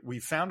 all right, we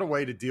found a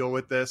way to deal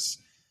with this.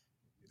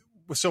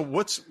 So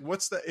what's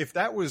if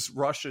that was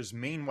Russia's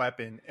main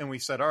weapon, and we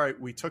said, all right,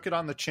 we took it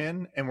on the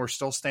chin and we're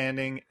still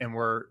standing and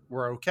we're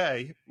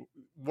okay.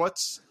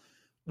 What's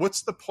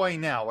the play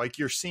now? Like,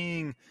 you're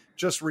seeing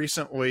just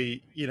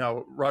recently,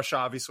 Russia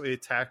obviously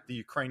attacked the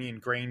Ukrainian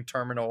grain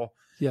terminal.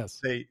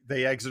 Yes.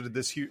 They exited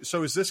this huge.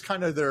 So is this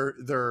kind of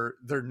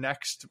their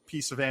next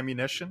piece of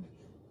ammunition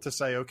to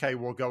say, okay,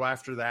 we'll go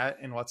after that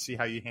and let's see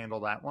how you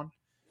handle that one?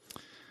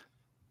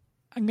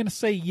 I'm going to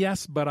say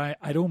yes, but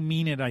I don't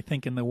mean it, I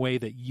think, in the way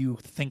that you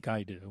think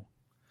I do.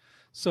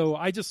 So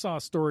I just saw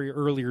a story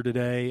earlier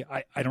today.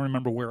 I don't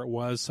remember where it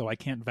was, so I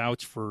can't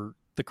vouch for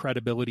the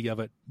credibility of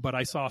it. But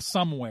I saw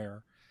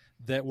somewhere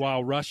that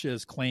while Russia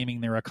is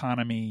claiming their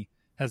economy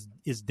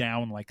is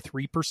down like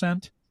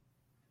 3%,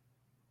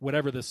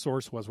 whatever the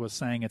source was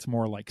saying it's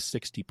more like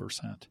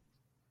 60%.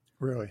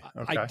 Really?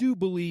 Okay. I do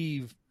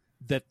believe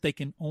that they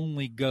can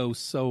only go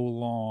so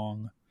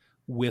long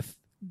with,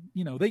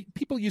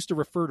 people used to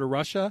refer to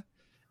Russia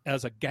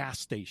as a gas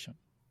station.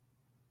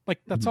 Like,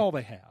 that's all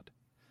they had.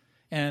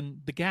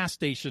 And the gas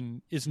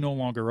station is no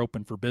longer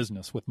open for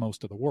business with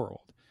most of the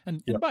world.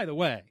 And by the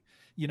way,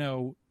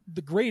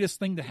 the greatest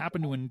thing to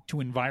happen to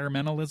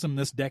environmentalism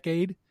this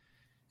decade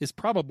is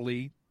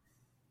probably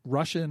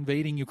Russia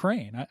invading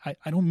Ukraine.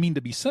 I don't mean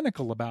to be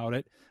cynical about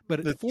it,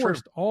 but it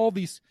forced all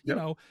these,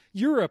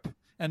 Europe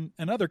and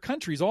other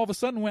countries all of a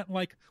sudden went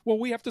like, well,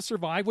 we have to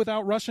survive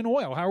without Russian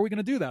oil. How are we going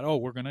to do that? Oh,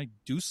 we're going to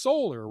do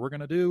solar. We're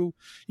going to do,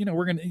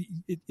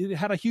 it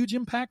had a huge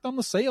impact on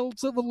the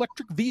sales of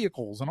electric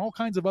vehicles and all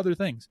kinds of other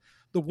things.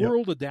 The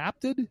world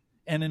adapted,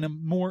 and in a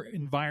more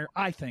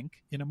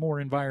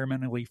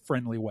environmentally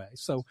friendly way.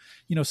 So,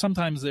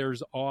 sometimes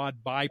there's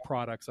odd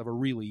byproducts of a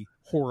really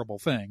horrible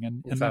thing,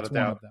 and that's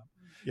one of them.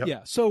 Yep.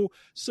 Yeah. So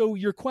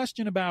your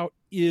question about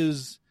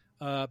is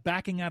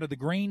backing out of the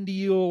grain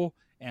deal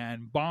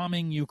and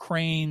bombing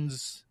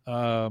Ukraine's,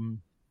 they're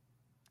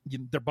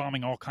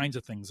bombing all kinds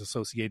of things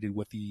associated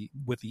with the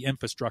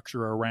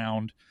infrastructure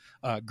around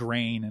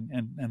grain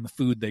and the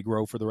food they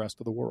grow for the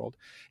rest of the world.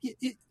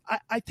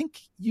 I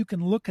think you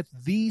can look at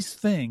these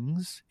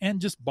things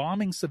and just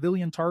bombing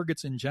civilian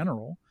targets in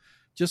general.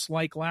 Just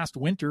like last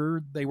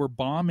winter, they were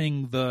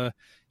bombing the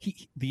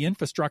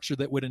infrastructure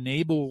that would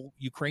enable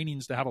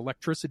Ukrainians to have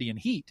electricity and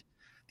heat.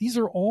 These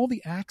are all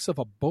the acts of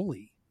a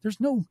bully. There's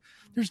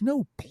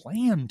no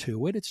plan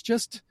to it. It's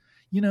just,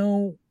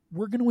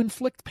 we're going to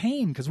inflict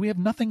pain because we have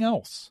nothing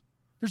else.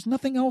 There's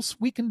nothing else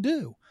we can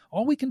do.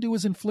 All we can do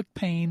is inflict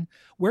pain.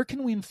 Where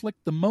can we inflict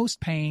the most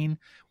pain?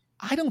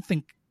 I don't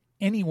think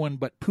anyone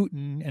but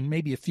Putin and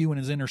maybe a few in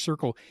his inner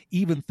circle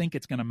even think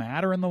it's going to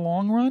matter in the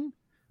long run,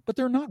 but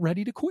they're not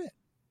ready to quit.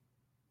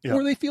 Yeah.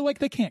 Or they feel like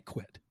they can't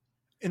quit.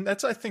 And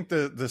that's, I think,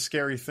 the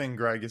scary thing,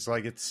 Greg, is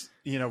like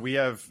we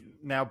have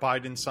now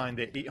Biden signed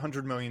an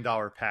 $800 million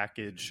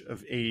package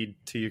of aid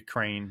to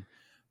Ukraine.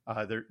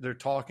 They're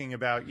talking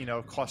about,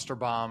 cluster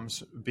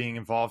bombs being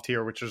involved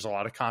here, which there's a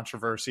lot of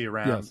controversy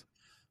around.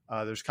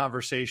 Yes. There's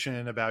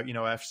conversation about,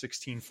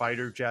 F-16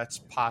 fighter jets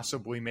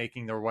possibly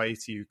making their way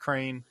to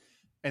Ukraine.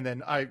 And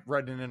then I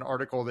read in an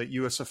article that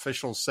U.S.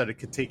 officials said it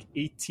could take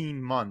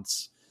 18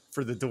 months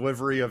for the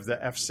delivery of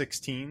the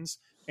F-16s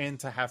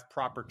and to have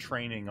proper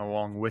training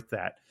along with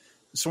that.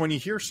 So when you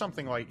hear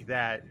something like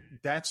that,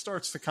 that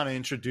starts to kind of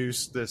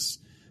introduce this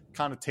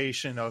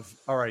connotation of,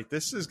 all right,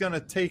 this is going to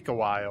take a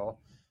while.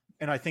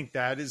 And I think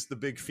that is the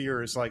big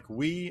fear, is like,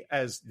 we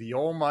as the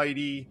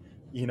almighty,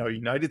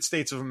 United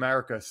States of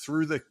America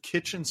threw the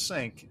kitchen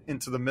sink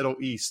into the Middle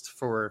East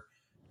for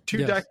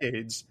 2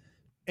 decades.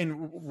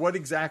 And what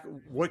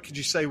could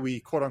you say we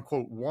quote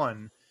unquote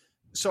won?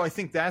 So I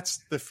think that's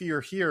the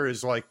fear here,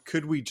 is like,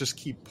 could we just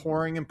keep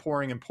pouring and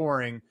pouring and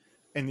pouring,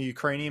 and the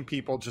Ukrainian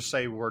people just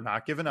say, we're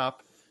not giving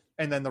up.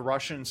 And then the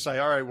Russians say,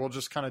 all right, we'll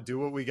just kind of do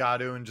what we got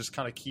to and just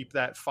kind of keep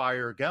that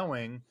fire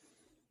going.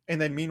 And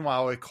then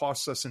meanwhile, it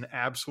costs us an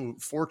absolute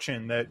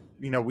fortune that,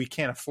 we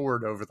can't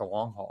afford over the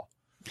long haul.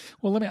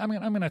 Well, I'm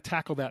going to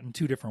tackle that in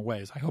 2 different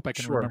ways. I hope I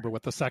can remember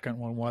what the second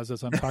one was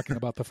as I'm talking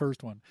about the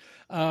first one.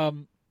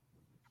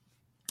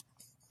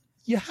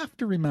 You have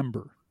to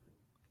remember,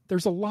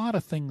 there's a lot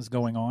of things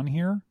going on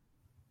here.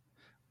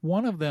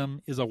 One of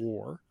them is a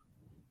war.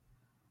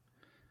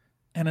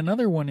 And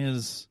another one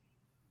is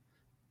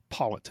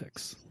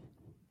politics.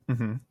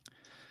 Mm-hmm.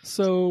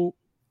 So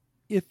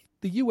if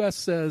the U.S.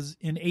 says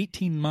in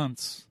 18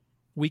 months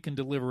we can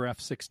deliver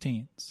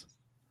F-16s,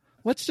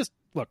 let's just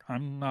look,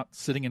 I'm not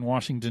sitting in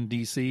Washington,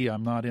 D.C.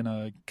 I'm not in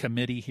a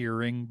committee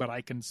hearing, but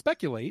I can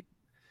speculate.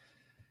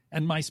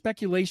 And my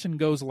speculation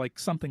goes like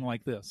something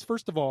like this.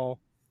 First of all,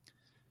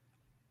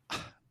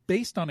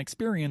 based on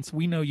experience,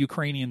 we know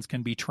Ukrainians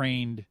can be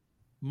trained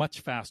much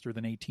faster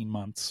than 18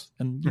 months.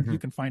 And you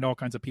can find all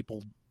kinds of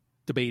people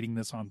debating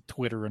this on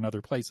Twitter and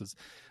other places.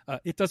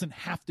 It doesn't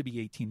have to be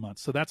 18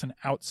 months. So that's an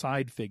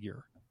outside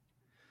figure.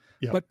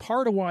 Yep. But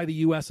part of why the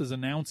U.S. is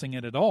announcing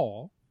it at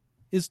all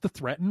is to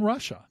threaten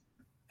Russia.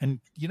 And,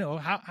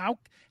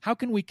 how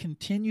can we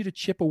continue to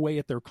chip away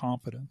at their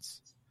confidence?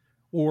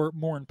 Or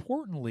more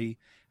importantly,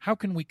 how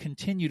can we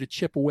continue to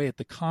chip away at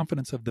the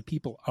confidence of the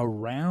people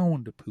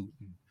around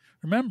Putin?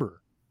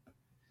 Remember,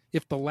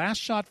 if the last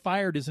shot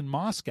fired is in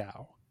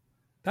Moscow,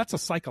 that's a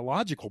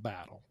psychological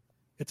battle.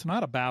 It's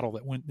not a battle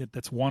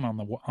that's won on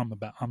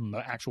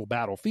the actual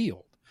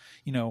battlefield.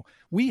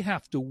 We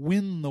have to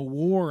win the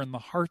war in the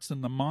hearts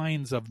and the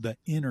minds of the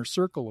inner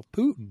circle of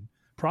Putin,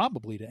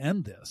 probably, to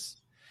end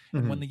this.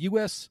 And when the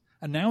U.S.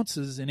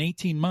 announces in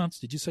 18 months,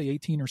 did you say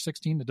 18 or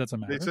 16? It doesn't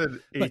matter. They said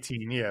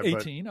 18,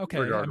 but 18, okay.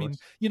 Regardless.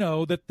 I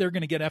mean, that they're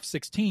going to get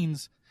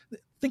F-16s.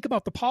 Think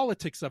about the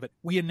politics of it.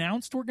 We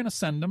announced we're going to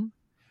send them.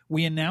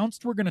 We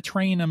announced we're going to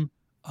train them.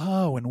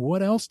 Oh, and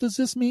what else does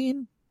this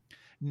mean?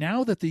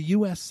 Now that the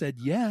U.S. said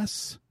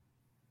yes,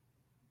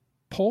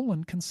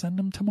 Poland can send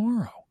them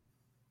tomorrow.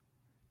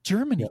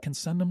 Germany can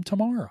send them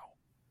tomorrow.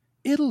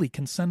 Italy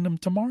can send them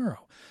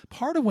tomorrow.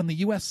 Part of when the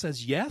U.S.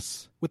 says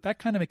yes, with that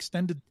kind of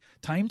extended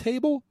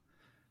timetable,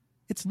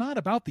 it's not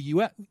about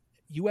the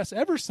U.S.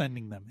 ever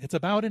sending them. It's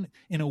about,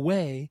 in a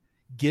way,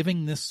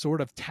 giving this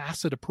sort of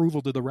tacit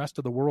approval to the rest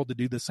of the world to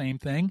do the same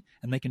thing,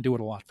 and they can do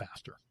it a lot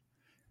faster.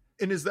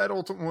 And is that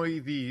ultimately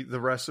the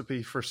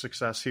recipe for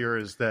success here,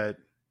 is that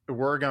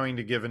we're going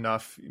to give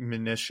enough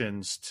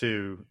munitions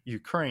to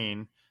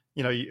Ukraine?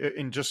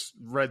 And just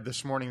read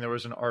this morning, there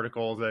was an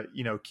article that,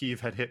 Kyiv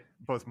had hit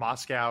both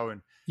Moscow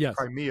and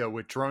Crimea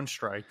with drone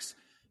strikes.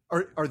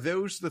 Are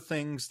those the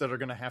things that are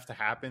going to have to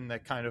happen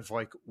that kind of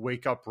like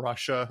wake up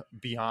Russia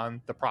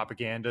beyond the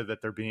propaganda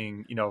that they're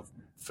being,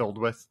 filled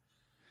with?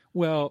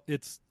 Well,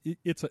 it's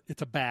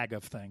a bag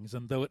of things,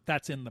 and though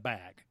that's in the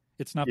bag,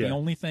 it's not the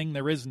only thing.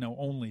 There is no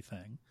only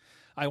thing.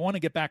 I want to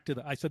get back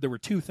to I said there were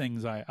two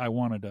things I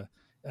wanted to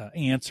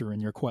answer in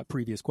your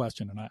previous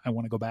question, and I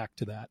want to go back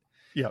to that.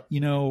 Yeah.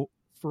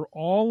 For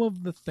all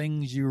of the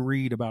things you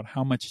read about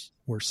how much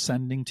we're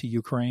sending to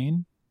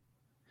Ukraine,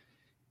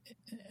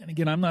 and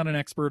again, I'm not an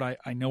expert.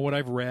 I know what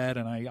I've read,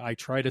 and I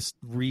try to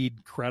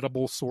read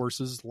credible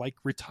sources like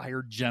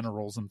retired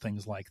generals and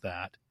things like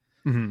that.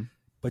 Mm-hmm.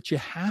 But you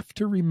have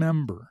to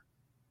remember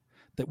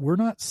that we're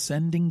not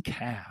sending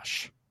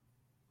cash.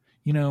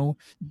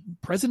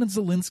 President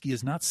Zelensky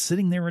is not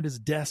sitting there at his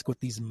desk with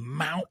these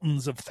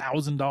mountains of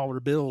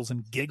 $1,000 bills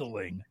and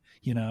giggling.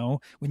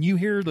 When you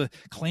hear the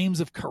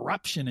claims of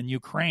corruption in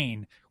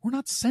Ukraine, we're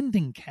not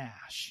sending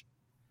cash.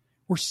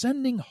 We're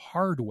sending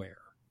hardware.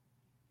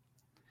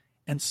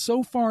 And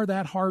so far,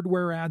 that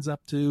hardware adds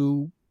up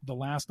to, the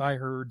last I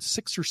heard,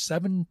 6 or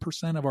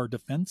 7% of our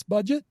defense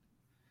budget.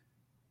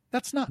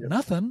 That's not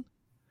nothing.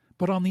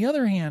 But on the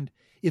other hand,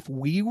 if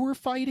we were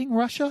fighting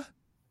Russia,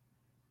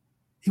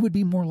 it would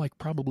be more like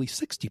probably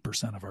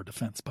 60% of our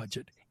defense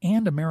budget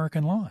and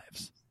American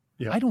lives.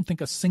 Yeah. I don't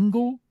think a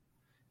single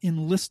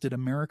enlisted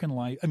American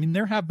life. I mean,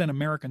 there have been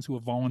Americans who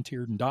have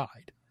volunteered and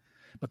died,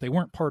 but they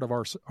weren't part of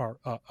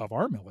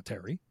our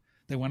military.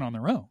 They went on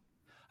their own.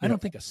 I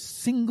don't think a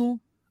single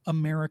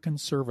American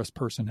service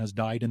person has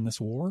died in this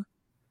war.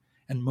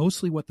 And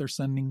mostly what we're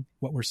sending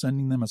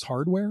them is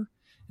hardware.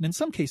 And in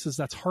some cases,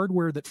 that's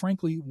hardware that,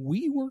 frankly,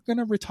 we were going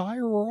to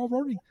retire or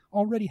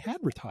already had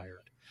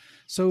retired.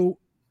 So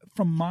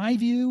from my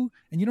view,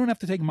 and you don't have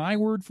to take my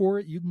word for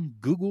it, you can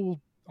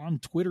Google on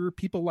Twitter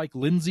people like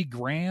Lindsey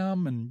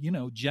Graham and,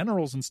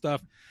 generals and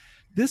stuff.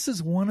 This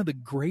is one of the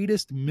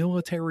greatest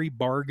military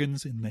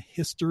bargains in the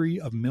history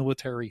of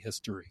military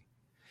history.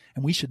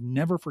 And we should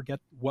never forget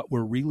what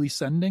we're really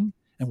sending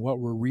and what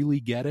we're really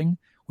getting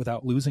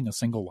without losing a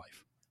single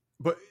life.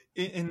 But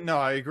no,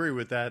 I agree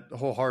with that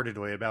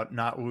wholeheartedly about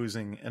not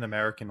losing an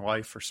American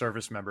life or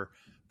service member.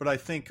 But I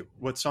think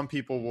what some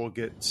people will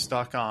get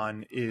stuck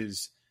on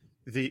is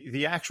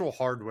the actual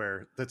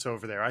hardware that's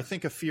over there. I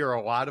think a fear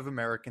a lot of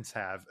Americans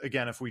have,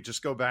 again, if we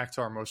just go back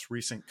to our most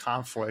recent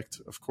conflict,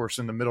 of course,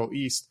 in the Middle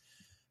East,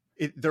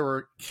 there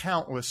were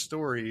countless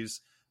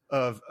stories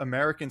of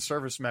American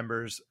service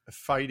members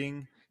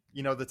fighting,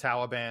 the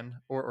Taliban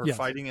or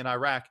fighting in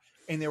Iraq,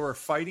 and they were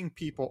fighting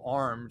people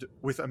armed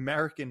with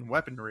American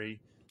weaponry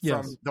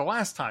from the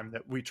last time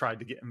that we tried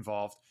to get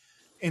involved.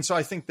 And so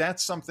I think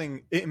that's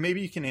something,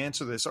 maybe you can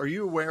answer this. Are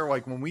you aware,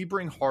 like when we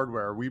bring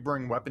hardware, we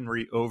bring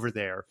weaponry over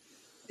there,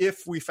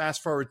 if we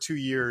fast forward 2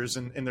 years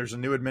and there's a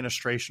new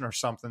administration or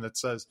something that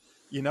says,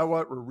 you know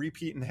what, we're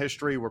repeating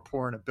history, we're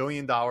pouring $1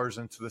 billion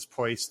into this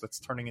place that's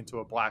turning into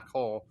a black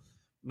hole.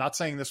 Not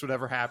saying this would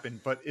ever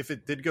happen, but if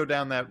it did go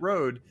down that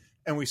road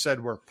and we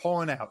said, we're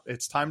pulling out,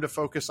 it's time to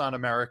focus on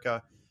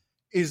America,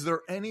 is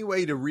there any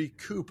way to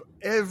recoup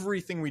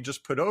everything we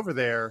just put over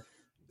there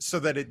so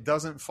that it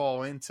doesn't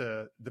fall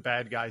into the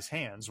bad guys'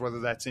 hands, whether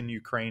that's in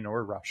Ukraine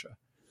or Russia?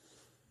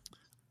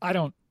 I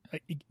don't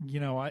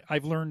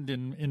I've learned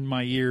in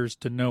my years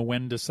to know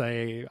when to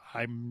say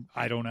I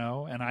don't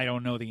know, and I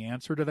don't know the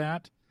answer to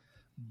that,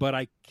 but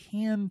I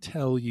can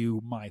tell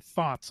you my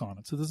thoughts on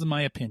it. So this is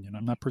my opinion.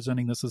 I'm not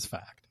presenting this as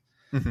fact.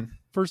 Mm-hmm.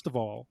 First of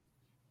all,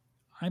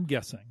 I'm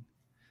guessing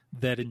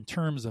that in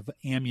terms of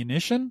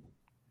ammunition,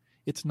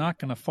 it's not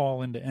going to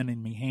fall into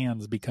enemy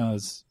hands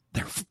because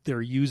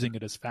they're using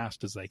it as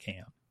fast as they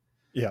can.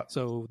 Yeah.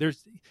 So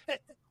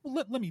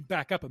let me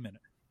back up a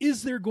minute.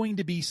 Is there going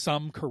to be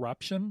some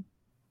corruption?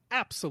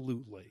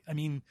 Absolutely. I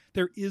mean,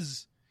 there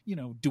is,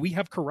 do we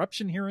have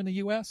corruption here in the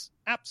U.S.?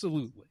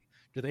 Absolutely.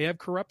 Do they have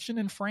corruption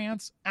in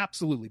France?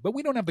 Absolutely. But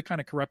we don't have the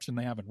kind of corruption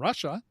they have in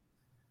Russia.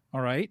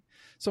 All right.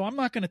 So I'm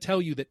not going to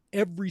tell you that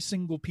every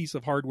single piece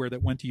of hardware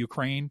that went to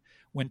Ukraine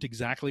went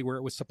exactly where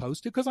it was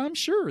supposed to, because I'm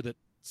sure that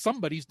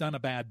somebody's done a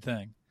bad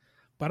thing.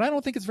 But I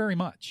don't think it's very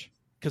much,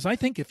 because I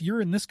think if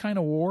you're in this kind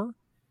of war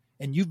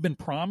and you've been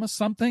promised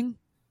something,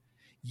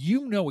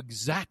 you know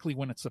exactly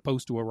when it's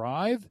supposed to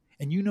arrive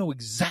and you know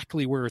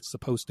exactly where it's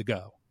supposed to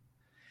go.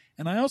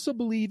 And I also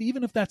believe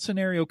even if that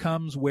scenario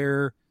comes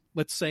where,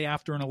 let's say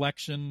after an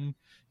election,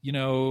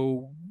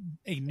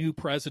 a new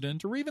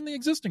president or even the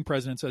existing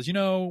president says,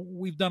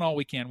 we've done all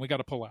we can. We got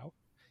to pull out.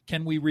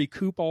 Can we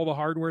recoup all the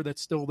hardware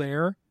that's still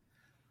there?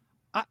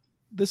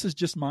 This is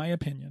just my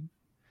opinion,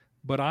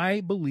 but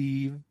I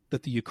believe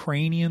that the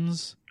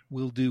Ukrainians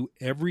will do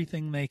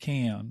everything they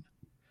can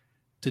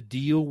to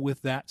deal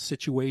with that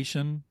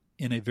situation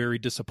in a very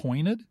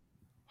disappointed,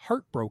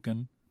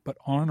 heartbroken, but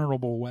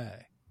honorable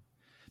way.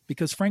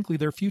 Because frankly,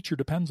 their future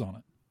depends on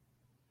it.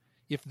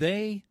 If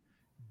they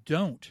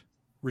don't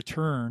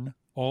return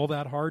all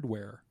that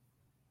hardware,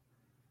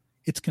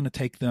 it's going to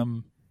take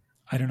them,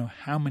 I don't know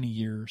how many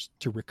years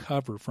to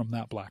recover from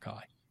that black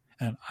eye.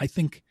 And I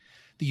think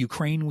the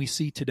Ukraine we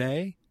see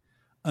today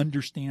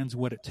understands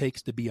what it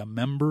takes to be a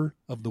member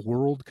of the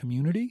world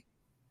community.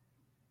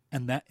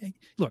 And that,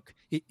 look,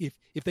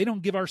 if they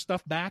don't give our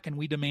stuff back and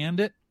we demand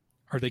it,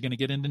 are they going to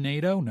get into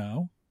NATO?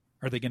 No.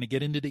 Are they going to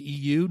get into the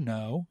EU?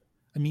 No.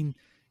 I mean,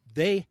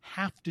 they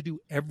have to do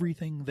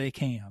everything they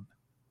can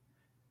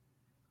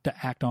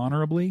to act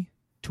honorably,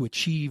 to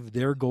achieve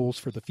their goals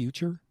for the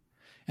future.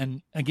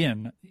 And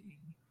again,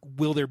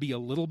 will there be a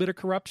little bit of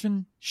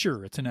corruption?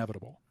 Sure, it's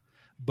inevitable.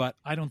 But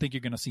I don't think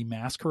you're going to see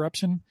mass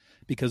corruption,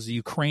 because the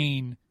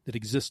Ukraine that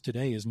exists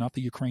today is not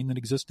the Ukraine that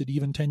existed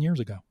even 10 years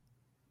ago.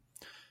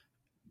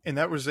 And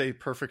that was a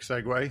perfect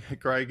segue,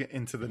 Greg,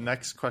 into the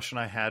next question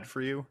I had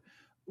for you,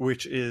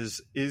 which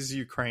is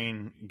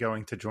Ukraine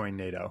going to join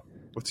NATO?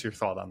 What's your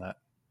thought on that?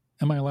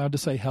 Am I allowed to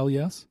say hell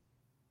yes?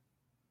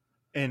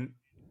 And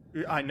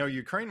I know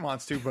Ukraine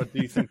wants to, but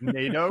do you think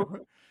NATO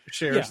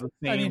shares the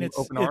same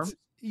open arms?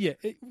 Yeah,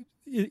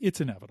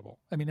 it's inevitable.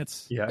 I mean,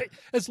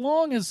 as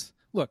long as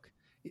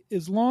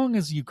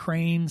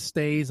Ukraine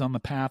stays on the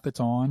path it's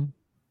on,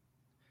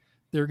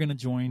 they're going to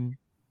join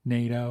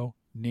NATO.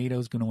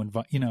 NATO's going to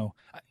invite,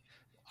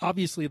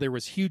 obviously there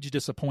was huge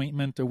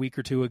disappointment a week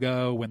or two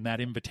ago when that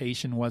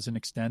invitation wasn't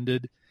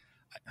extended.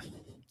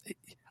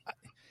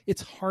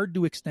 It's hard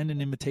to extend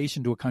an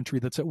invitation to a country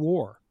that's at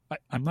war.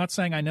 I'm not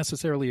saying I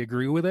necessarily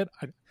agree with it.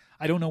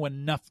 I don't know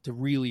enough to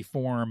really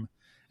form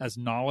as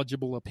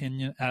knowledgeable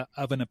opinion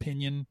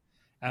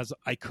as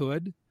I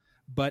could.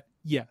 But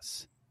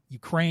yes,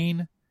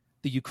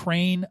 the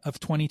Ukraine of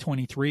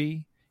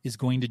 2023 is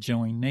going to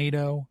join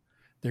NATO.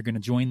 They're going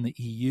to join the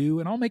EU.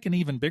 And I'll make an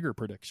even bigger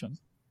prediction.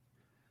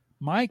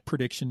 My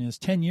prediction is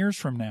 10 years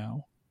from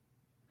now,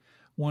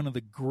 one of the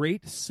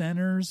great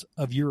centers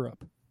of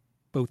Europe,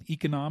 both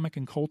economic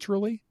and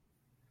culturally,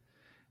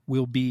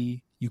 will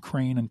be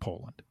Ukraine and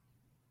Poland.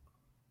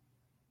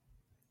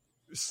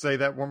 Say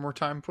that one more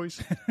time,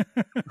 please.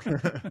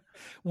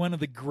 One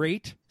of the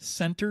great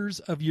centers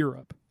of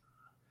Europe,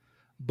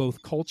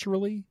 both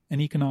culturally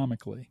and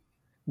economically,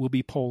 will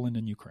be Poland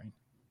and Ukraine.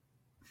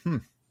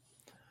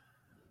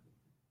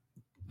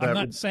 I'm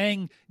not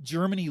saying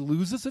Germany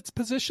loses its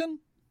position.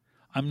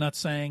 I'm not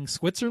saying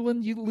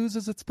Switzerland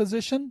loses its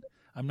position.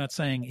 I'm not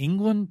saying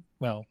England,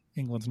 well,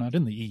 England's not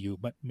in the EU,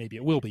 but maybe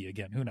it will be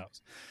again. Who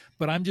knows?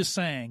 But I'm just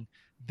saying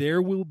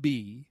there will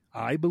be,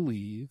 I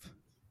believe,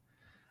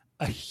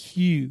 a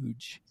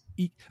huge...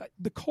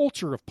 The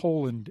culture of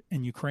Poland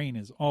and Ukraine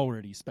is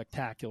already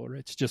spectacular.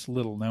 It's just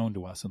little known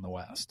to us in the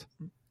West.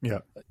 Yeah.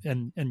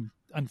 And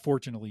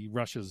unfortunately,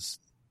 Russia's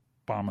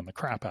bombing the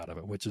crap out of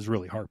it, which is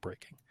really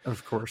heartbreaking.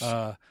 Of course.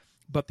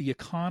 But the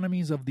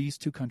economies of these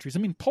two countries, I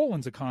mean,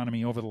 Poland's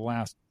economy over the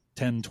last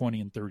 10,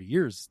 20, and 30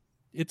 years,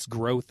 its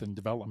growth and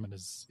development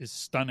is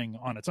stunning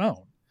on its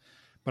own.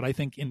 But I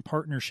think in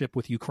partnership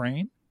with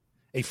Ukraine,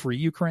 a free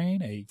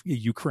Ukraine, a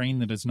Ukraine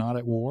that is not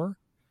at war,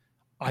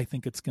 I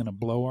think it's going to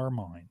blow our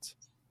minds.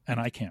 And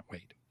I can't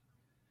wait.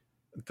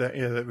 That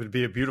would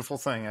be a beautiful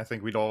thing. I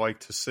think we'd all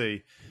like to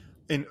see.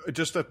 And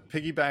just to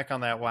piggyback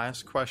on that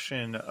last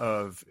question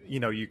of,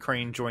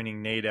 Ukraine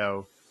joining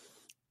NATO,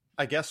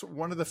 I guess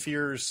one of the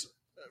fears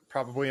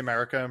probably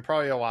America and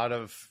probably a lot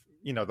of,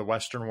 the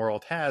Western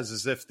world has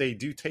is if they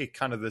do take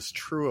kind of this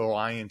true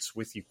alliance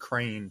with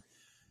Ukraine,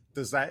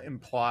 does that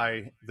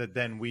imply that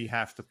then we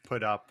have to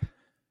put up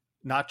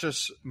not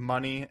just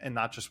money and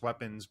not just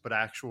weapons, but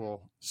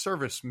actual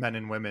service men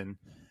and women?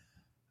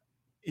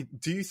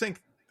 Do you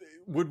think,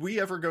 would we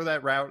ever go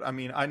that route? I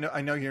mean, I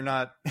know you're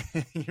not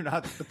you're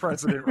not the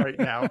president right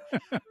now,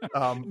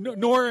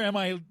 nor am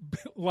I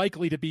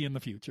likely to be in the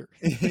future.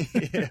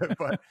 Yeah,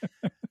 but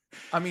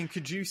I mean,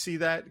 could you see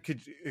that?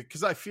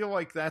 Because I feel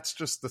like that's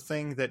just the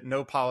thing that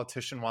no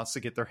politician wants to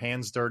get their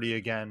hands dirty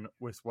again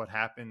with what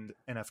happened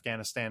in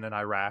Afghanistan and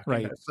Iraq,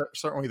 right? And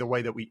certainly the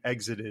way that we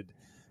exited.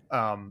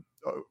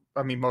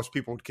 I mean, most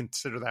people would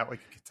consider that like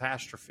a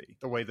catastrophe,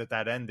 the way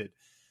that ended.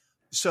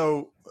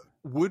 So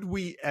would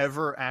we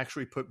ever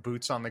actually put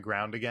boots on the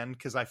ground again?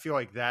 Because I feel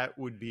like that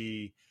would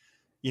be,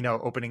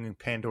 opening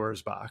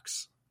Pandora's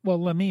box. Well,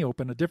 let me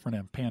open a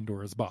different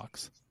Pandora's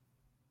box.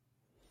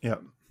 Yeah.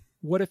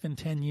 What if in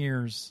 10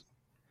 years,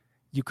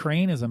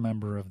 Ukraine is a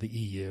member of the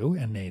EU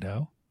and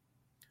NATO,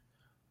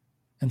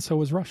 and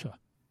so is Russia?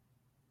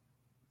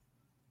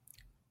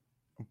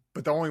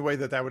 But the only way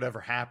that would ever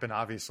happen,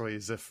 obviously,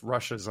 is if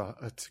Russia's a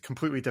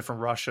completely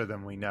different Russia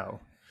than we know.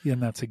 Yeah,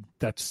 and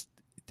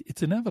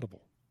it's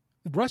inevitable.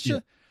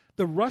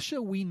 The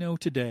Russia we know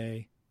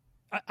today,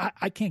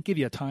 I can't give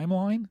you a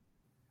timeline.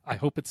 I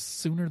hope it's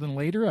sooner than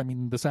later. I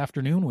mean, this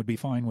afternoon would be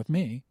fine with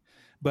me.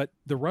 But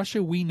the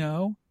Russia we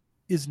know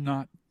is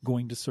not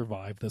going to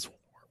survive this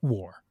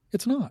war.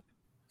 It's not.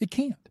 It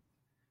can't.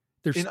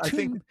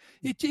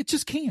 It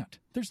just can't.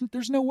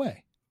 There's no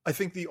way. I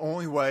think the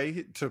only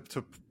way to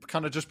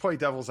kind of just play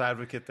devil's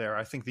advocate there,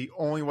 I think the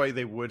only way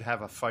they would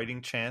have a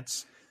fighting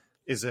chance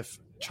is if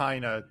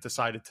China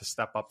decided to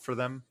step up for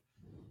them.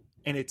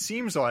 And it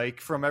seems like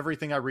from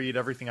everything I read,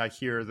 everything I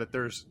hear,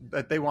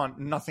 that they want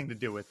nothing to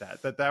do with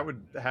that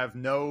would have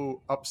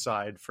no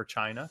upside for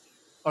China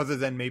other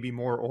than maybe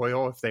more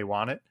oil if they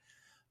want it.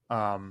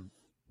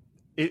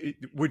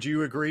 Would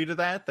you agree to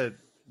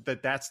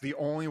that's the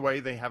only way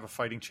they have a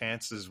fighting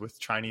chance is with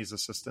Chinese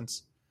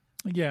assistance?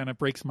 Yeah, and it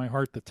breaks my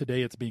heart that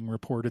today it's being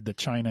reported that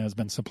China has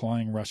been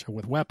supplying Russia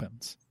with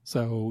weapons.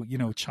 So,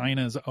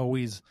 China is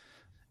always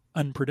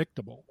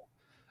unpredictable.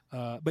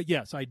 But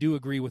yes, I do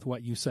agree with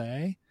what you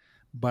say,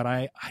 but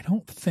I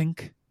don't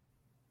think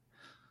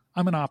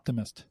I'm an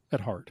optimist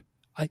at heart.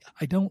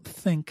 I don't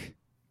think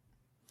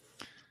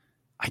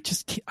I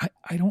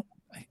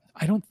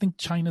don't think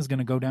China's going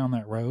to go down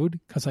that road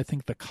because I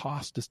think the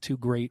cost is too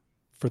great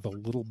for the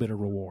little bit of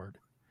reward.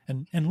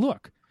 And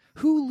look,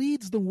 who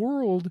leads the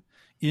world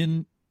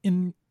in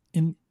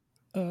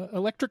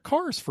electric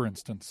cars, for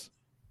instance,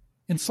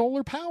 in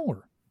solar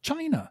power?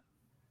 China.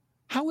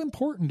 How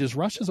important is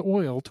Russia's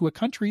oil to a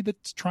country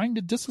that's trying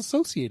to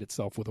disassociate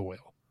itself with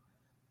oil?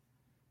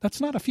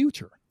 That's not a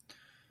future.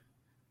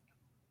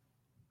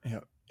 Yeah.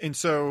 And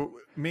so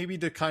maybe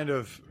to kind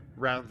of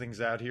round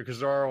things out here, because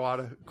there are a lot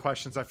of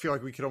questions, I feel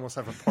like we could almost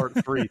have a part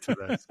 3 to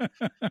this.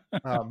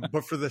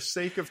 But for the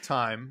sake of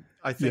time,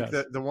 I think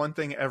that the one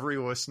thing every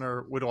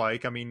listener would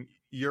like, I mean,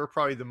 you're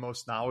probably the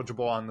most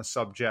knowledgeable on the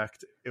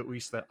subject, at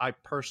least that I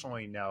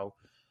personally know.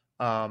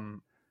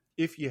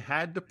 If you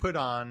had to put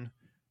on,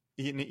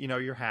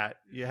 your hat,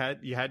 you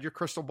had your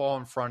crystal ball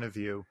in front of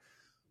you,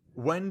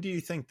 when do you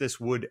think this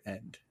would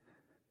end?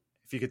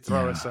 If you could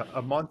throw us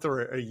a month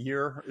or a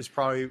year is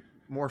probably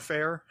more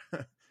fair.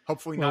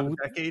 Hopefully not a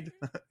decade.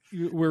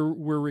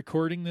 We're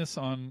recording this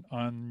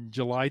on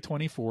July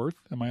 24th.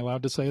 Am I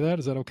allowed to say that?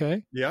 Is that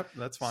okay? Yep,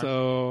 that's fine.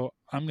 So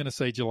I'm going to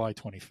say July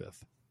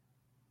 25th.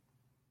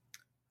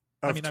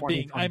 I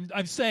mean,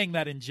 I'm saying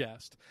that in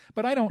jest,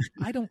 but I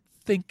don't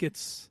think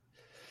it's.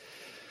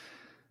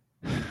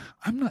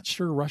 I'm not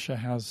sure Russia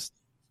has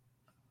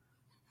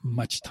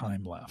much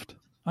time left.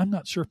 I'm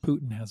not sure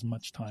Putin has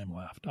much time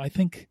left. I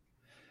think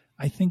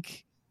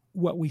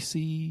what we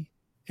see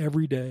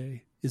every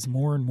day is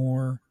more and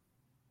more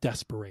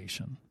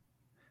desperation.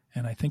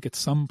 And I think at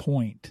some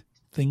point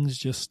things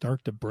just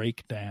start to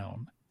break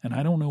down. And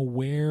I don't know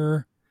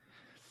where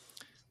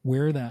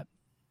that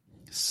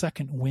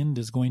second wind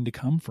is going to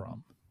come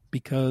from,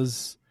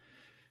 because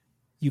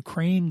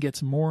Ukraine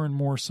gets more and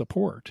more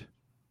support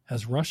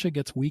as Russia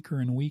gets weaker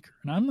and weaker.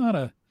 And I'm not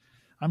a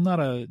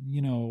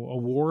a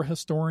war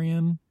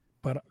historian,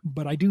 but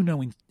I do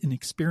know in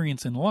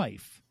experience in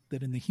life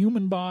that in the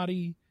human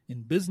body,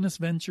 in business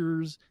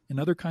ventures, in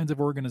other kinds of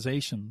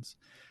organizations,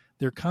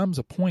 there comes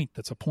a point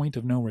that's a point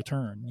of no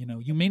return.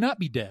 You may not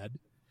be dead,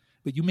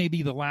 but you may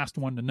be the last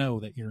one to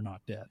know that you're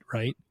not dead,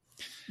 right?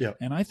 Yeah.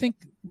 And I think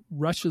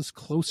Russia's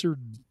closer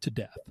to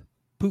death.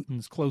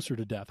 Putin's closer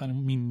to death. I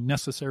don't mean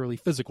necessarily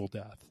physical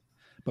death,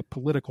 but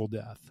political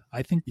death.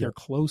 I think they're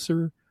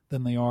closer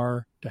than they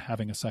are to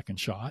having a second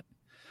shot.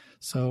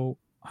 So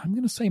I'm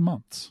going to say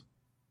months.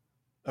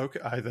 Okay,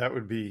 that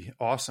would be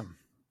awesome.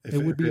 It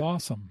would be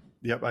awesome.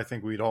 Yep, I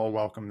think we'd all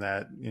welcome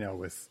that,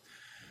 with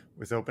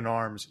open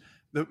arms.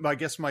 I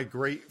guess my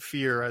great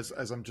fear, as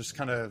I'm just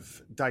kind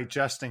of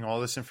digesting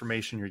all this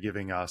information you're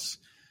giving us,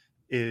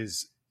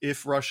 is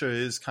if Russia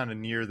is kind of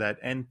near that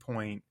end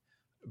point,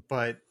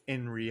 but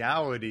in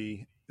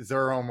reality,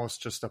 they're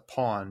almost just a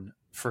pawn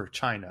for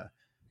China.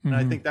 And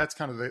I think that's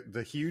kind of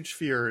the huge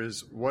fear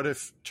is, what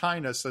if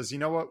China says, you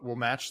know what, we'll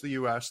match the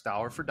U.S.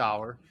 dollar for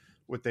dollar.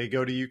 What they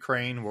go to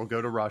Ukraine, we'll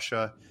go to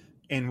Russia,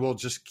 and we'll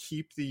just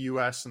keep the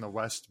U.S. and the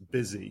West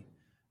busy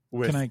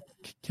with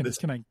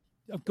Can I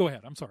go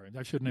ahead? I'm sorry.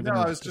 I shouldn't have.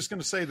 No, I was just going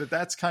to say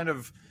that's kind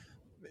of,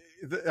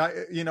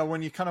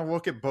 when you kind of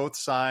look at both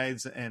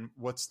sides and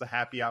what's the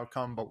happy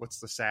outcome, but what's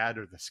the sad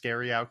or the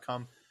scary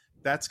outcome,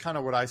 that's kind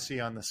of what I see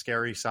on the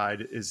scary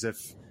side, is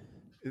if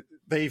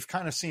they've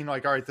kind of seen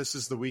like, all right, this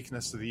is the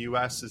weakness of the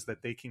U.S. is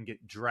that they can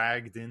get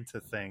dragged into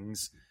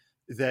things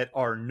that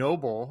are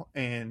noble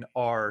and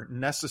are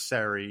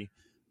necessary,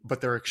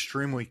 but they're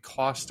extremely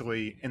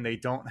costly and they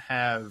don't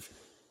have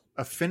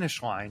a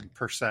finish line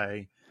per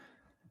se,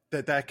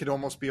 that could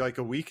almost be like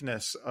a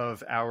weakness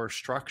of our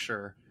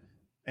structure.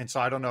 And so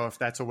I don't know if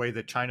that's a way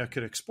that China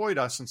could exploit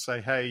us and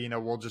say, hey,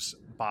 we'll just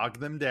bog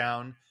them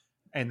down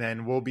and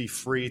then we'll be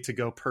free to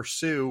go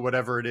pursue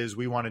whatever it is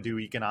we want to do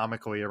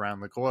economically around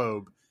the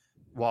globe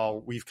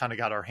while we've kind of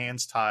got our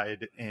hands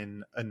tied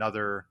in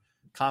another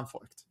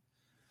conflict.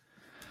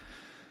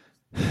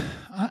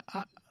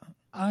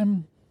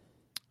 I'm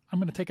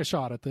going to take a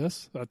shot at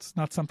this. That's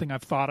not something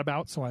I've thought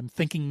about, so I'm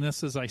thinking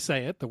this as I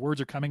say it. The words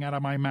are coming out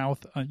of my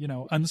mouth,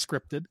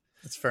 unscripted.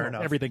 That's fair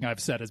enough. Everything I've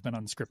said has been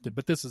unscripted,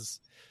 but this is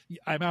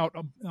I'm out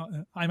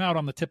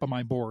on the tip of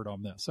my board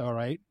on this. All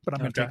right, but I'm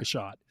going to take a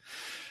shot.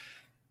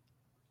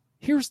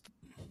 Here's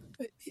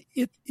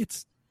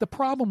it's the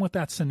problem with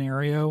that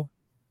scenario.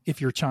 If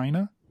you're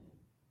China,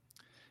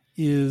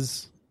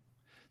 is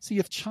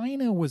if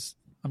China was,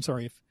 I'm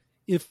sorry,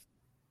 if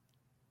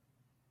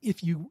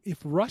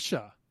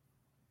Russia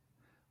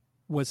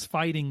was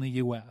fighting the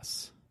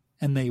U.S.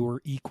 and they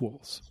were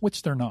equals,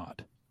 which they're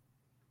not,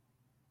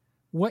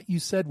 what you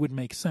said would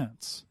make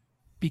sense,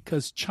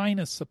 because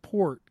China's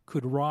support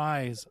could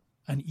rise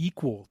an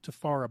equal to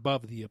far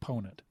above the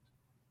opponent.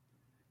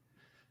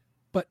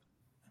 But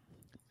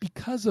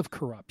because of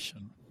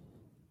corruption,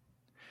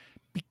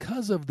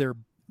 because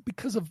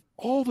of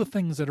all the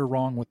things that are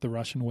wrong with the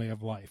Russian way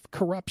of life,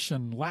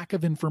 corruption, lack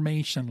of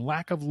information,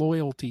 lack of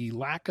loyalty,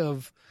 lack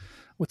of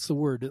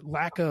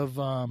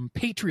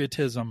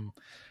patriotism,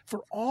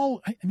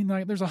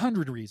 there's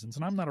 100 reasons,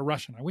 and I'm not a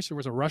Russian. I wish there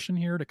was a Russian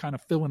here to kind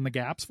of fill in the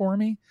gaps for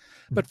me.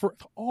 But for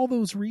all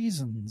those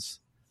reasons,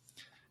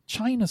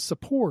 China's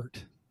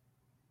support,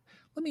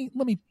 let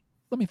me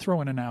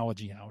throw an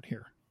analogy out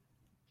here.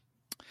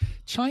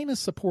 China's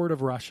support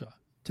of Russia,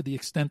 to the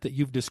extent that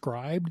you've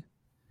described,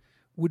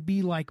 would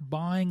be like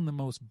buying the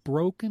most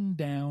broken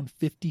down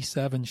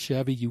 57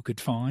 Chevy you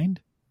could find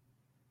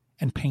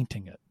and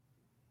painting it.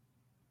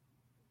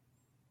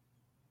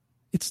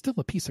 It's still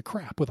a piece of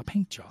crap with a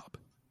paint job.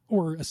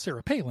 Or as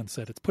Sarah Palin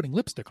said, it's putting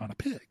lipstick on a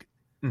pig.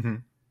 Mm-hmm.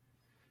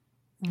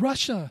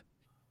 Russia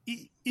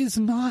is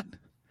not,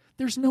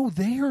 there's no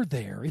there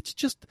there. It's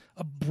just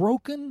a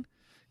broken,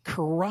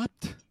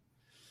 corrupt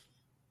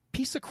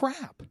piece of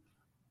crap.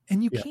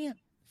 And you can't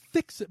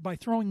fix it by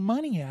throwing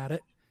money at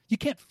it. You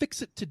can't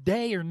fix it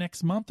today or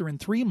next month or in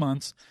 3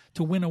 months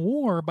to win a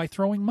war by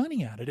throwing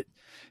money at it. It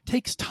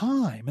takes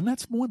time. And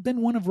that's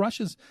been one of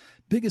Russia's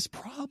biggest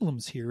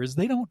problems here, is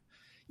they don't,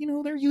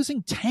 they're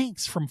using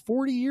tanks from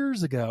 40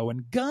 years ago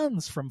and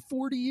guns from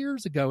 40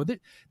 years ago.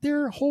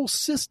 Their whole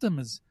system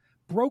is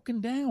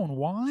broken down.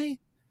 Why?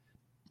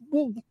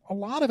 Well, a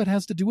lot of it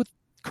has to do with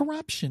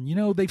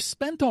corruption. They've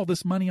spent all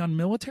this money on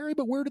military,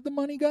 but where did the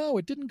money go?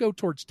 It didn't go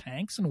towards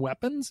tanks and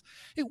weapons.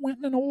 It went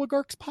in an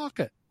oligarch's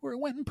pocket, or it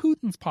went in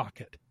Putin's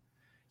pocket.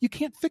 You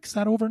can't fix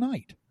that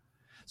overnight.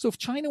 So if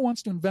China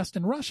wants to invest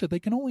in Russia, they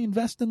can only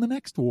invest in the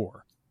next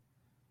war.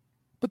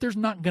 But there's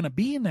not going to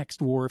be a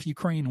next war if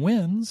Ukraine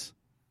wins.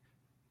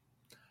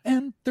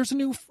 And there's a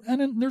new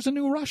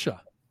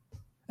Russia.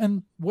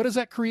 And what does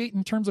that create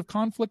in terms of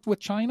conflict with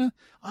China?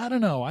 I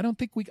don't know.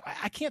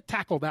 I can't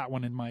tackle that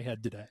one in my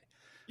head today.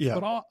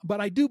 Yeah.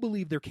 But I do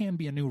believe there can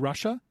be a new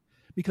Russia,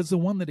 because the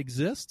one that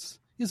exists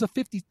is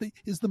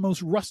the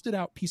most rusted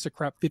out piece of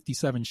crap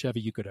 57 Chevy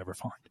you could ever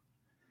find.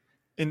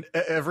 And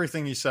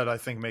everything you said, I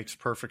think, makes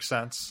perfect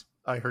sense.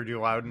 I heard you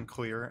loud and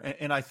clear.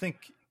 And I think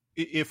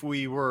if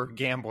we were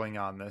gambling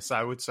on this,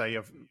 I would say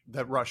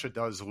that Russia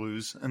does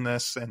lose in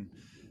this, and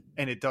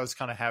it does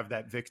kind of have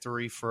that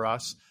victory for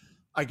us.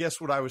 I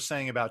guess what I was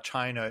saying about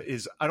China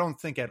is I don't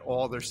think at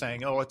all they're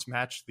saying, oh, let's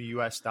match the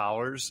US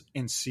dollars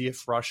and see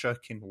if Russia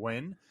can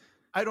win.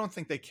 I don't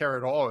think they care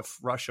at all if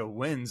Russia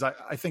wins.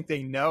 I think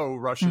they know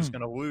Russia's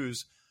going to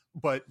lose,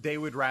 but they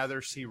would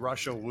rather see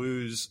Russia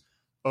lose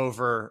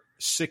over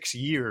 6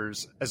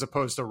 years as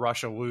opposed to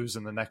Russia lose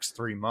in the next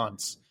 3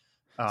 months.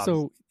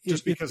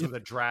 Because of the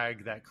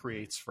drag that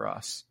creates for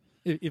us.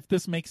 If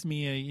this makes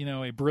me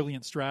a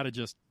brilliant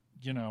strategist,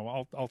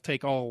 I'll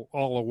take all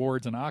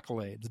awards and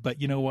accolades.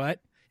 But you know what?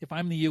 If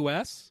I'm the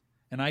U.S.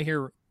 and I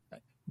hear,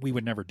 we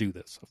would never do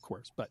this, of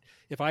course, but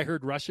if I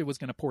heard Russia was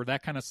going to pour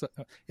that kind of,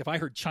 if I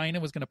heard China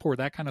was going to pour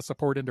that kind of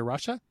support into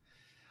Russia,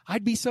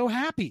 I'd be so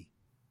happy,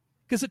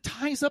 because it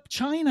ties up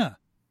China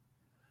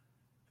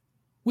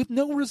with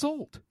no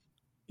result.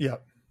 Yeah.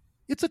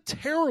 It's a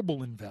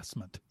terrible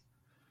investment.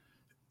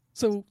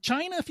 So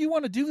China, if you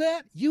want to do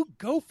that, you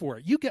go for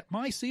it. You get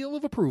my seal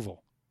of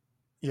approval.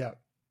 Yeah.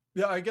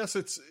 Yeah, I guess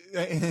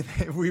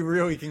we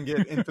really can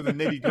get into the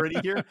nitty gritty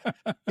here.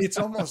 It's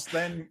almost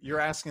then you're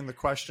asking the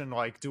question,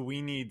 like, do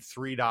we need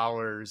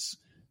 $3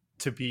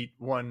 to beat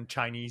one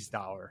Chinese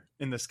dollar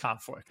in this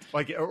conflict?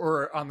 Like,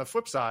 or on the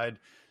flip side,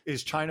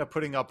 is China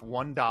putting up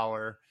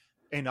 $1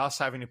 and us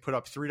having to put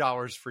up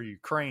 $3 for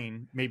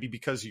Ukraine, maybe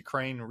because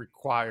Ukraine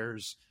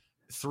requires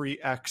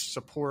 3x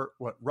support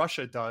what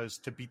Russia does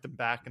to beat them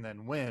back and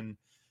then win?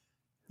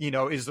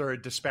 Is there a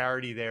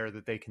disparity there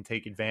that they can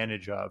take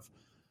advantage of?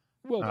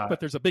 Well, but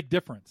there's a big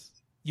difference.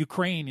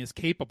 Ukraine is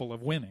capable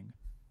of winning,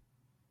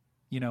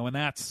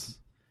 and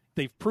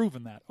they've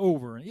proven that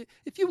over.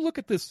 If you look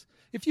at this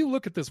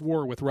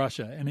war with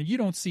Russia, and if you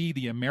don't see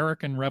the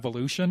American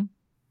Revolution,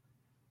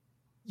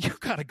 you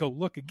got to go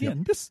look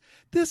again. Yep.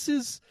 This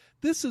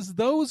is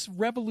those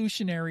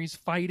revolutionaries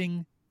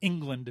fighting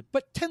England,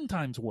 but 10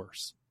 times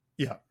worse.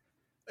 Yeah.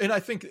 And I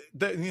think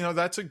that,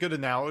 that's a good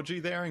analogy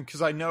there. And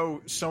because I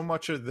know so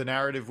much of the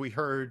narrative we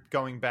heard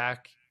going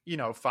back,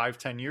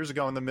 5-10 years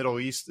ago in the Middle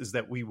East is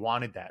that we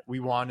wanted that.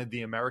 We wanted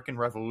the American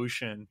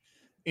Revolution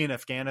in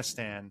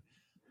Afghanistan.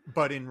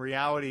 But in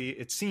reality,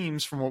 it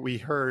seems from what we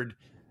heard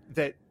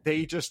that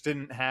they just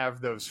didn't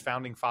have those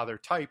founding father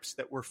types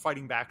that were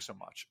fighting back so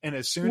much. And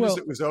as soon as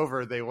it was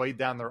over, they laid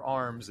down their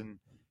arms and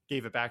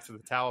gave it back to the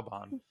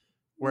Taliban,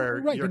 where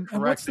you're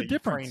correct that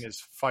Ukraine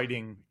is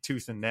fighting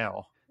tooth and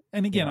nail.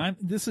 And again, I'm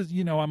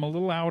a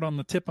little out on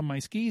the tip of my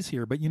skis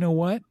here, but you know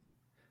what?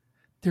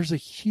 There's a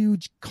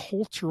huge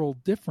cultural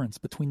difference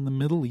between the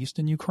Middle East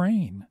and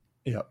Ukraine.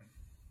 Yeah.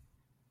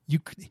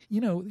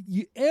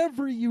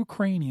 Every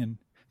Ukrainian,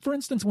 for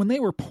instance, when they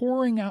were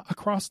pouring out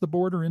across the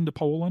border into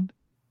Poland,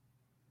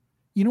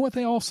 you know what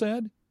they all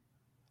said?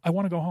 I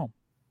want to go home.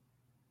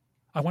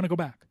 I want to go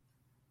back.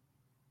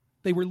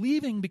 They were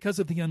leaving because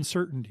of the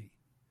uncertainty.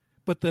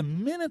 But the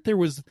minute there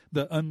was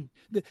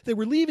they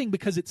were leaving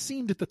because it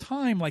seemed at the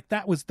time like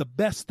that was the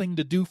best thing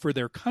to do for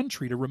their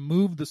country, to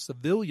remove the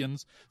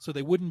civilians so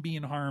they wouldn't be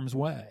in harm's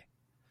way.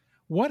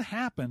 What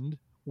happened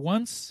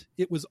once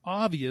it was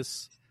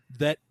obvious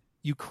that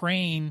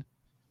Ukraine,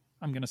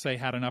 I'm going to say,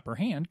 had an upper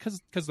hand,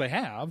 because they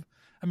have.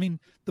 I mean,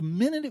 the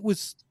minute it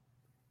was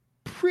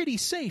pretty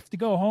safe to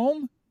go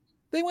home,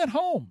 they went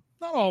home.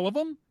 Not all of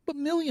them, but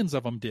millions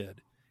of them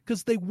did.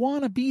 Because they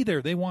want to be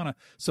there. They want to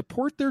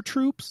support their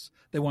troops.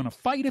 They want to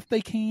fight if they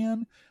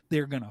can.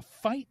 They're going to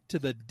fight to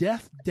the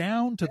death,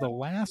 down to the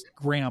last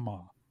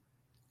grandma.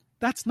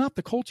 That's not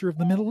the culture of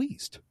the Middle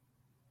East.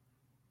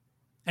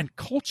 And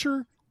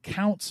culture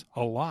counts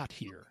a lot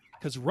here,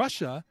 because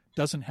Russia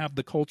doesn't have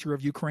the culture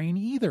of Ukraine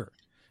either.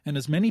 And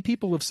as many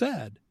people have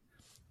said,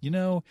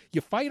 you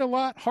fight a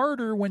lot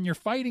harder when you're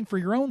fighting for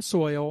your own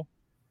soil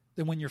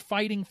than when you're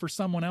fighting for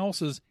someone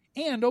else's.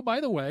 And, oh, by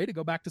the way, to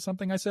go back to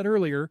something I said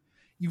earlier,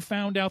 you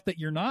found out that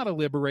you're not a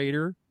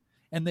liberator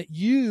and that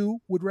you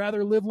would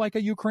rather live like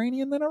a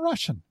Ukrainian than a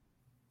Russian.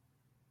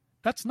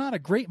 That's not a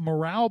great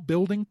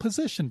morale-building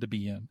position to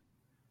be in.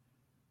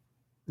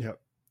 Yeah.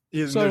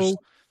 Go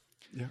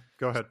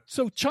ahead.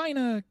 So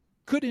China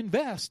could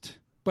invest,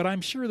 but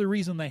I'm sure the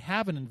reason they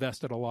haven't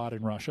invested a lot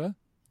in Russia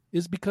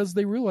is because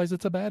they realize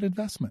it's a bad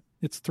investment.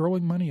 It's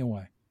throwing money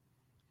away.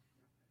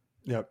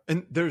 Yeah,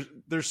 and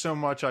there's so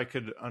much I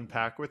could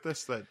unpack with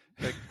this that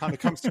kind of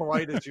comes to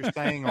light as you're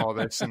saying all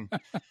this. And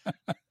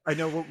I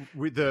know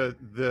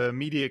the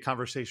media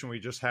conversation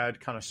we just had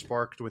kind of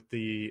sparked with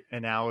the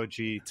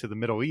analogy to the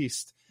Middle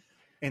East.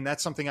 And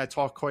that's something I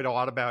talk quite a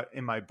lot about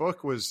in my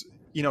book was,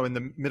 in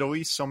the Middle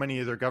East, so many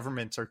of their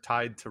governments are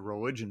tied to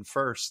religion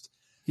first.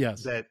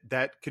 Yes.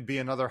 That could be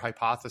another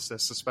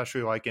hypothesis,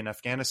 especially like in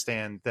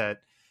Afghanistan,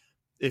 that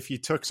if you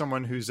took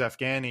someone who's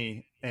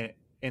Afghani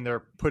and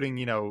they're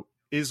putting,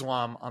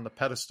 Islam on the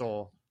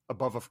pedestal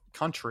above a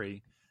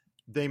country,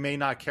 they may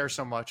not care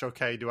so much.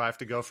 Okay, do I have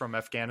to go from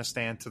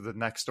Afghanistan to the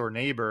next door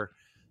neighbor?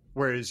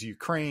 Whereas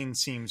Ukraine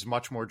seems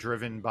much more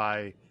driven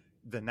by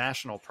the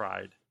national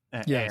pride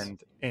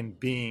and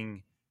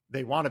being,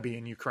 they want to be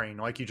in Ukraine,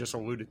 like you just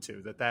alluded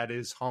to, that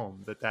is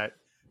home, that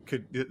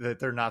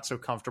they're not so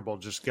comfortable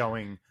just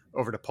going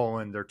over to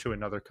Poland or to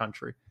another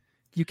country.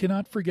 You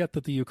cannot forget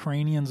that the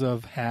Ukrainians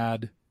have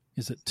had,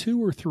 is it two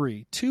or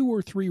three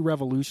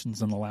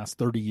revolutions in the last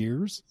 30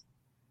 years?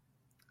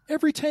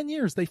 Every 10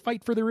 years, they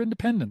fight for their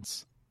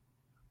independence.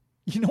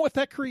 You know what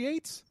that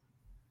creates?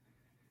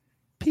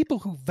 People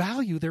who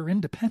value their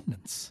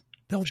independence.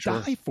 They'll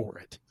die for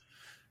it.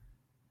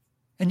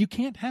 And you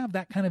can't have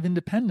that kind of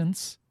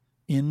independence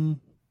in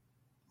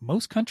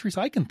most countries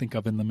I can think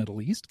of in the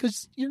Middle East,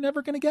 because you're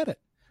never going to get it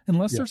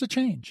unless there's a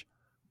change.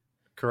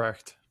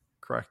 Correct.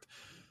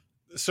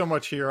 So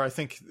much here. I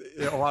think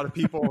a lot of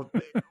people,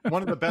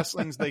 one of the best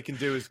things they can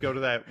do is go to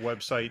that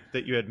website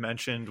that you had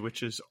mentioned,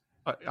 which is,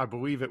 I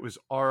believe it was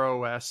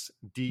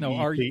ROSDEP.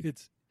 No,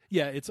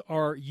 it's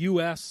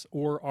RUS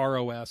or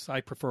ROS.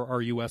 I prefer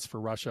RUS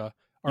for Russia.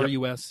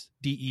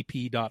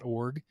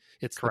 RUSDEP.org.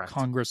 It's Correct. The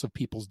Congress of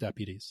People's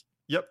Deputies.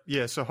 Yep.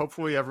 Yeah. So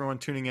hopefully everyone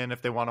tuning in,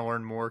 if they want to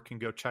learn more, can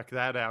go check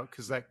that out,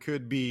 because that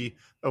could be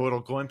a little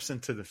glimpse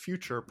into the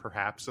future,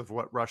 perhaps, of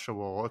what Russia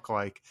will look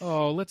like.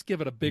 Oh, let's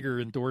give it a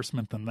bigger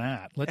endorsement than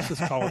that. Let's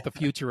just call it the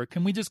future.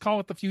 Can we just call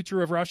it the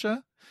future of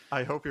Russia?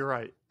 I hope you're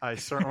right. I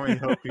certainly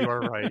hope you are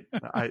right.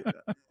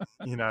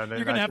 You're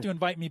going to have to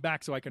invite me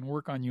back so I can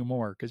work on you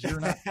more, because you're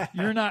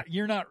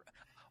not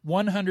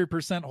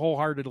 100%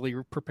 wholeheartedly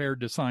prepared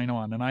to sign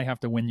on, and I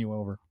have to win you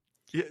over.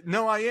 Yeah,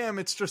 no, I am.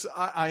 It's just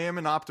I am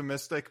an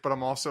optimistic, but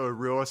I'm also a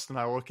realist, and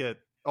I look at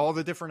all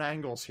the different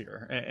angles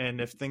here.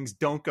 And if things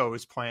don't go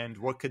as planned,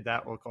 what could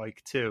that look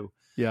like too?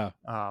 Yeah.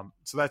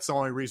 So that's the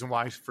only reason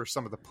why for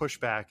some of the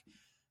pushback.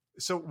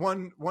 So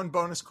one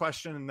bonus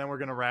question, and then we're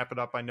going to wrap it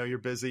up. I know you're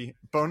busy.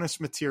 Bonus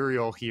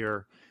material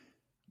here.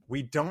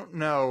 We don't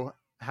know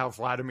how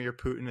Vladimir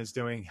Putin is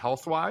doing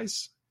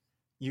health-wise.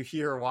 You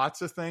hear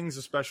lots of things,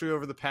 especially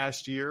over the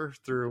past year,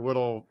 through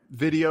little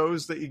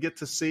videos that you get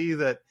to see,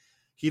 that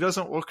he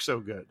doesn't look so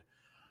good.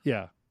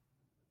 Yeah.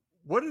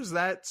 What does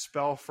that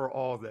spell for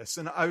all of this?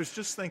 And I was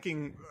just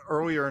thinking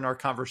earlier in our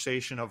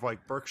conversation of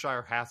like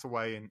Berkshire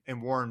Hathaway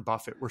and Warren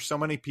Buffett, where so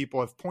many people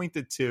have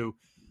pointed to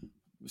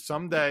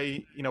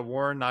someday,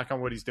 Warren, knock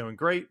on wood, he's doing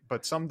great,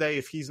 but someday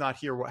if he's not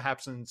here, what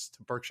happens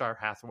to Berkshire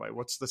Hathaway?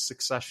 What's the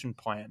succession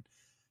plan?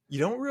 You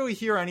don't really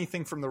hear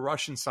anything from the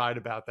Russian side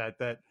about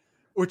that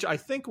which I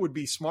think would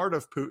be smart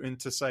of Putin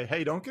to say,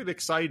 hey, don't get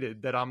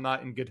excited that I'm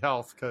not in good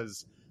health,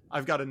 because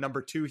I've got a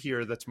number 2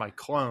 here that's my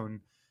clone,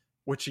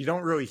 which you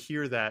don't really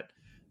hear that.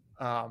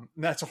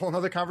 That's a whole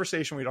other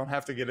conversation we don't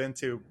have to get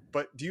into.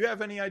 But do you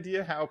have any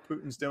idea how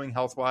Putin's doing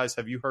health-wise?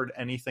 Have you heard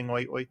anything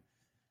lately?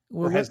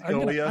 Well, or has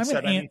Ilya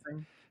said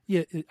anything?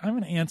 Yeah, I'm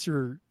going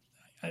to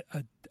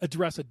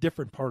address a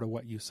different part of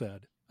what you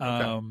said.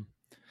 Okay.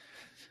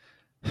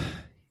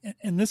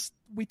 And this,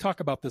 we talk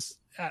about this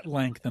at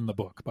length in the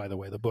book, by the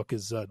way. The book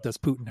is, Does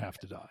Putin Have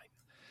to Die?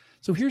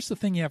 So here's the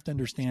thing you have to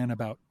understand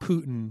about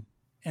Putin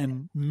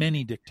and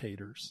many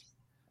dictators.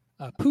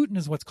 Putin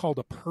is what's called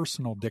a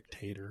personal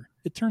dictator.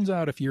 It turns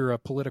out, if you're a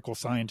political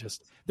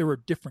scientist, there are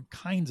different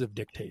kinds of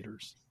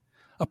dictators.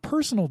 A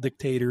personal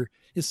dictator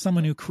is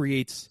someone who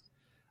creates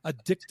a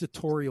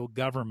dictatorial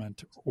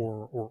government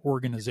or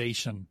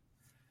organization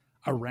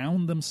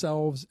around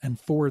themselves and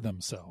for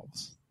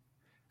themselves.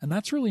 And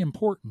that's really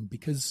important,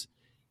 because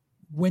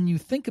when you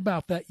think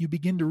about that, you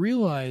begin to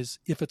realize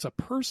if it's a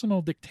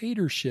personal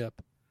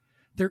dictatorship,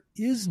 there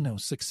is no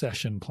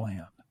succession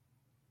plan.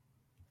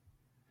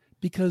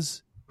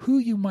 Because who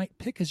you might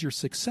pick as your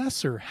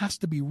successor has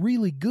to be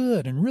really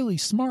good and really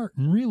smart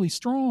and really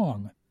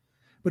strong.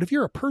 But if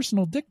you're a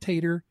personal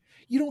dictator,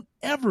 you don't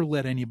ever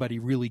let anybody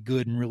really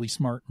good and really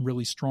smart and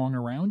really strong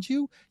around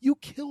you. You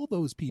kill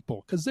those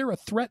people because they're a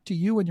threat to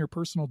you and your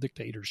personal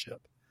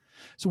dictatorship.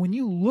 So when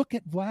you look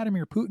at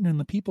Vladimir Putin and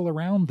the people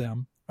around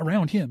him,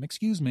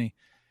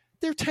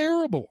 they're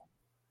terrible.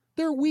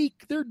 They're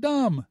weak. They're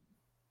dumb.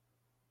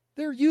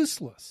 They're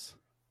useless.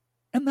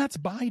 And that's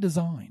by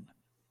design.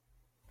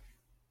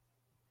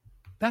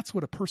 That's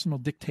what a personal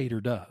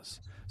dictator does.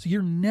 So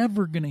you're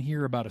never going to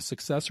hear about a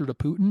successor to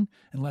Putin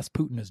unless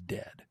Putin is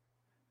dead.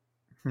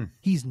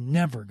 He's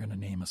never going to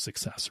name a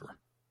successor.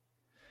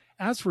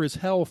 As for his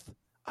health,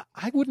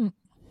 I wouldn't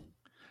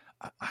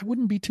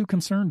be too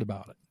concerned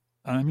about it.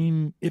 I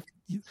mean,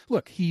 he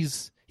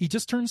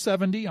just turned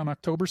 70 on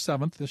October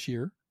 7th this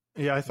year.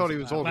 Yeah, I thought he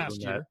was older last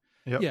than year.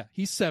 that. Yep. Yeah,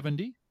 he's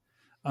 70.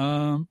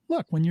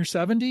 Look, when you're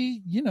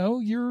 70,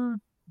 you're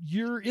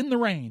in the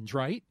range,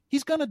 right?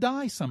 He's going to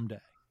die someday.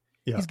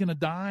 Yeah. He's going to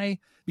die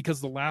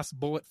because the last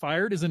bullet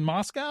fired is in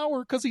Moscow,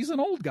 or because he's an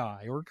old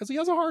guy, or because he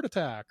has a heart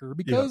attack, or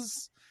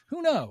because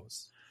who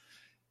knows?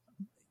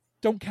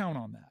 Don't count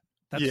on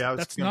that.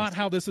 That's not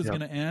how this is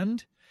going to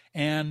end.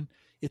 And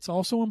it's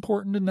also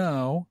important to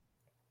know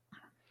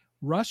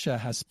Russia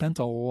has spent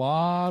a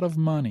lot of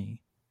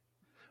money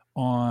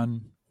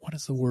on, what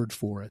is the word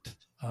for it?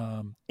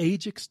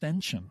 Age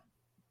extension.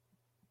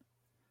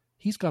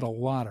 He's got a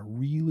lot of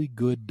really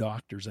good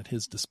doctors at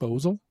his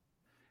disposal.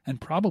 And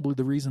probably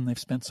the reason they've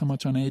spent so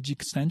much on age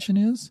extension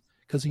is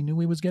because he knew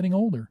he was getting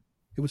older.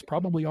 It was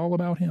probably all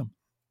about him.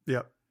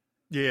 Yep.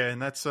 Yeah,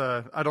 and that's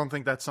I don't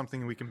think that's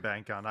something we can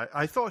bank on.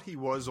 I thought he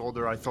was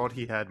older. I thought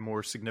he had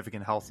more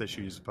significant health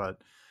issues, but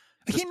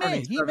he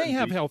may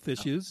have health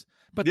issues,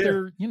 but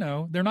they're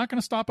not going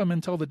to stop him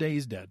until the day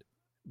he's dead.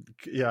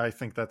 Yeah, I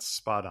think that's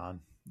spot on.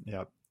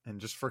 Yep. And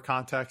just for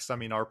context, I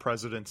mean, our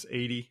president's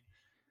 80.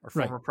 Our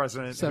former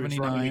president, 79,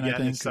 who's running again, I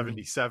think, is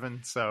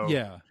 77. So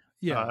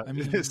yeah, I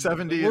mean,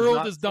 70 the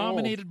world is old.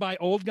 dominated by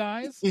old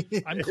guys.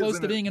 I'm close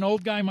to being an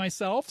old guy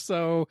myself,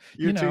 so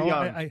you're too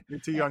young. You're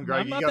too young,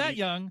 Greg. I'm not that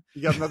young.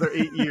 You got another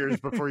 8 years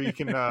before you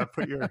can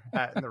put your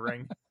hat in the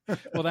ring.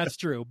 Well, that's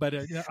true, but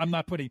I'm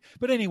not putting.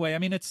 But anyway, I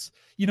mean, it's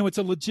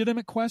a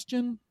legitimate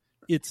question.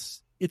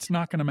 It's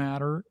not going to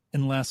matter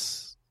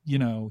unless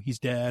he's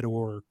dead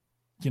or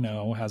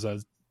has a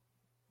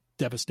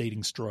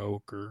devastating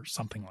stroke or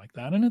something like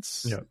that, and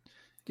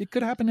it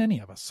could happen to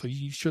any of us. So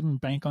you shouldn't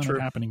bank on it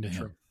happening to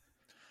him.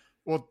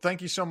 Well,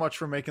 thank you so much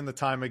for making the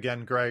time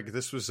again, Gregg.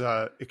 This was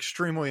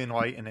extremely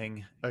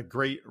enlightening. A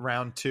great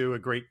round two, a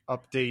great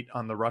update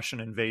on the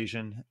Russian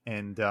invasion.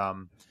 And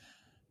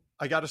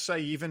I got to say,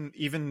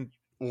 even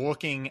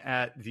looking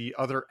at the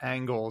other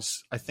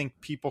angles, I think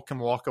people can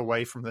walk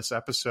away from this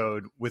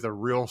episode with a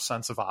real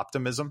sense of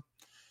optimism.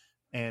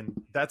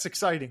 And that's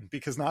exciting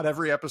because not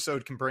every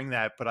episode can bring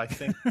that. But I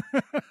think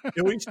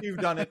at least you've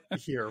done it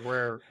here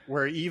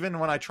where even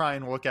when I try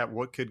and look at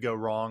what could go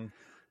wrong,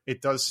 it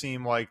does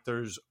seem like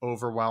there's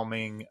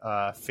overwhelming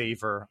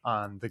favor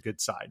on the good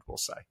side, we'll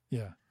say.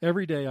 Yeah.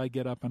 Every day I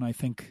get up and I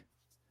think,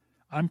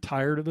 I'm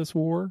tired of this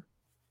war,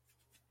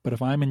 but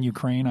if I'm in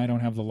Ukraine, I don't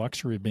have the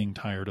luxury of being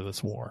tired of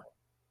this war.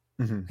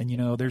 Mm-hmm.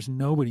 And, there's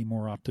nobody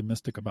more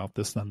optimistic about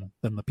this than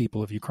the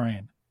people of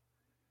Ukraine.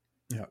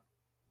 Yeah.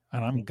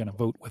 And I'm going to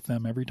vote with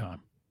them every time.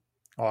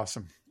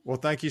 Awesome. Well,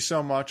 thank you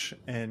so much.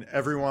 And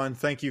everyone,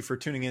 thank you for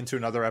tuning in to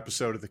another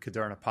episode of the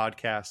Caderna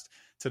Podcast.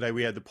 Today,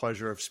 we had the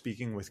pleasure of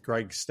speaking with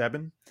Gregg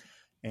Stebben.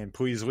 And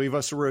please leave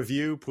us a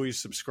review. Please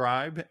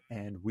subscribe.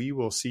 And we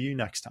will see you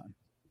next time.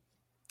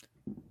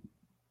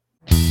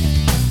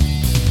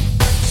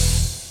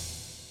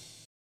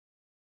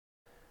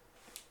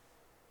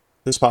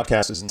 This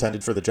podcast is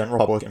intended for the general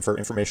public and for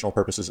informational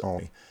purposes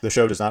only. The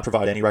show does not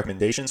provide any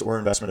recommendations or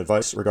investment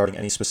advice regarding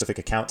any specific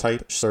account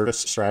type, service,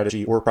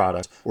 strategy, or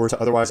product, or to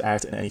otherwise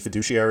act in any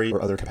fiduciary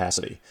or other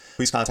capacity.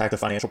 Please contact a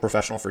financial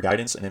professional for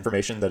guidance and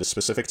information that is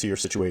specific to your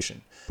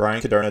situation.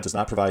 Brian Caderna does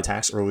not provide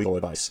tax or legal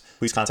advice.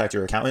 Please contact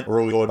your accountant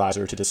or legal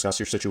advisor to discuss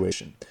your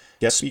situation.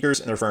 Guest speakers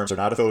and their firms are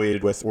not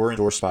affiliated with or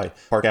endorsed by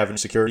Park Avenue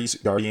Securities,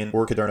 Guardian,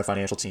 or Caderna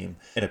Financial Team,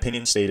 and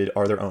opinions stated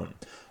are their own.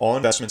 All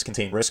investments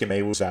contain risk and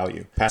may lose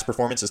value. Past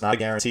performance is not a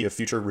guarantee of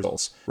future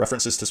results.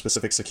 References to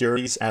specific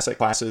securities, asset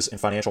classes, and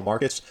financial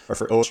markets are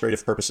for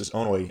illustrative purposes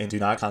only and do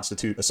not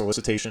constitute a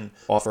solicitation,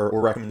 offer, or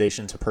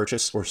recommendation to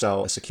purchase or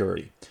sell a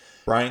security.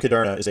 Brian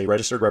Caderna is a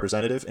registered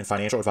representative and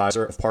financial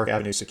advisor of Park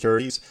Avenue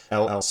Securities,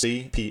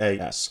 LLC,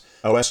 PAS.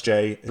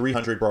 OSJ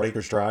 300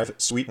 Broadacres Drive,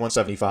 Suite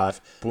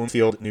 175,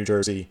 Bloomfield, New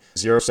Jersey,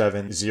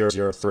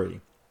 07003.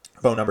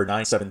 Phone number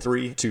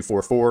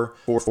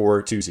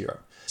 973-244-4420.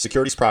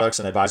 Securities products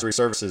and advisory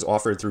services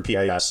offered through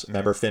PAS,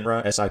 member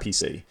FINRA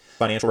SIPC.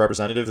 Financial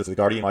representative of the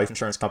Guardian Life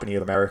Insurance Company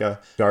of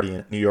America,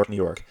 Guardian, New York, New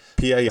York.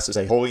 PAS is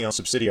a wholly owned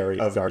subsidiary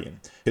of Guardian.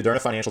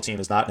 Caderna Financial Team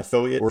is not an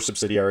affiliate or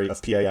subsidiary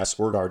of PAS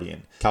or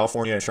Guardian.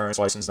 California Insurance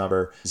License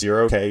Number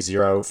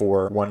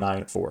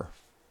 0K04194.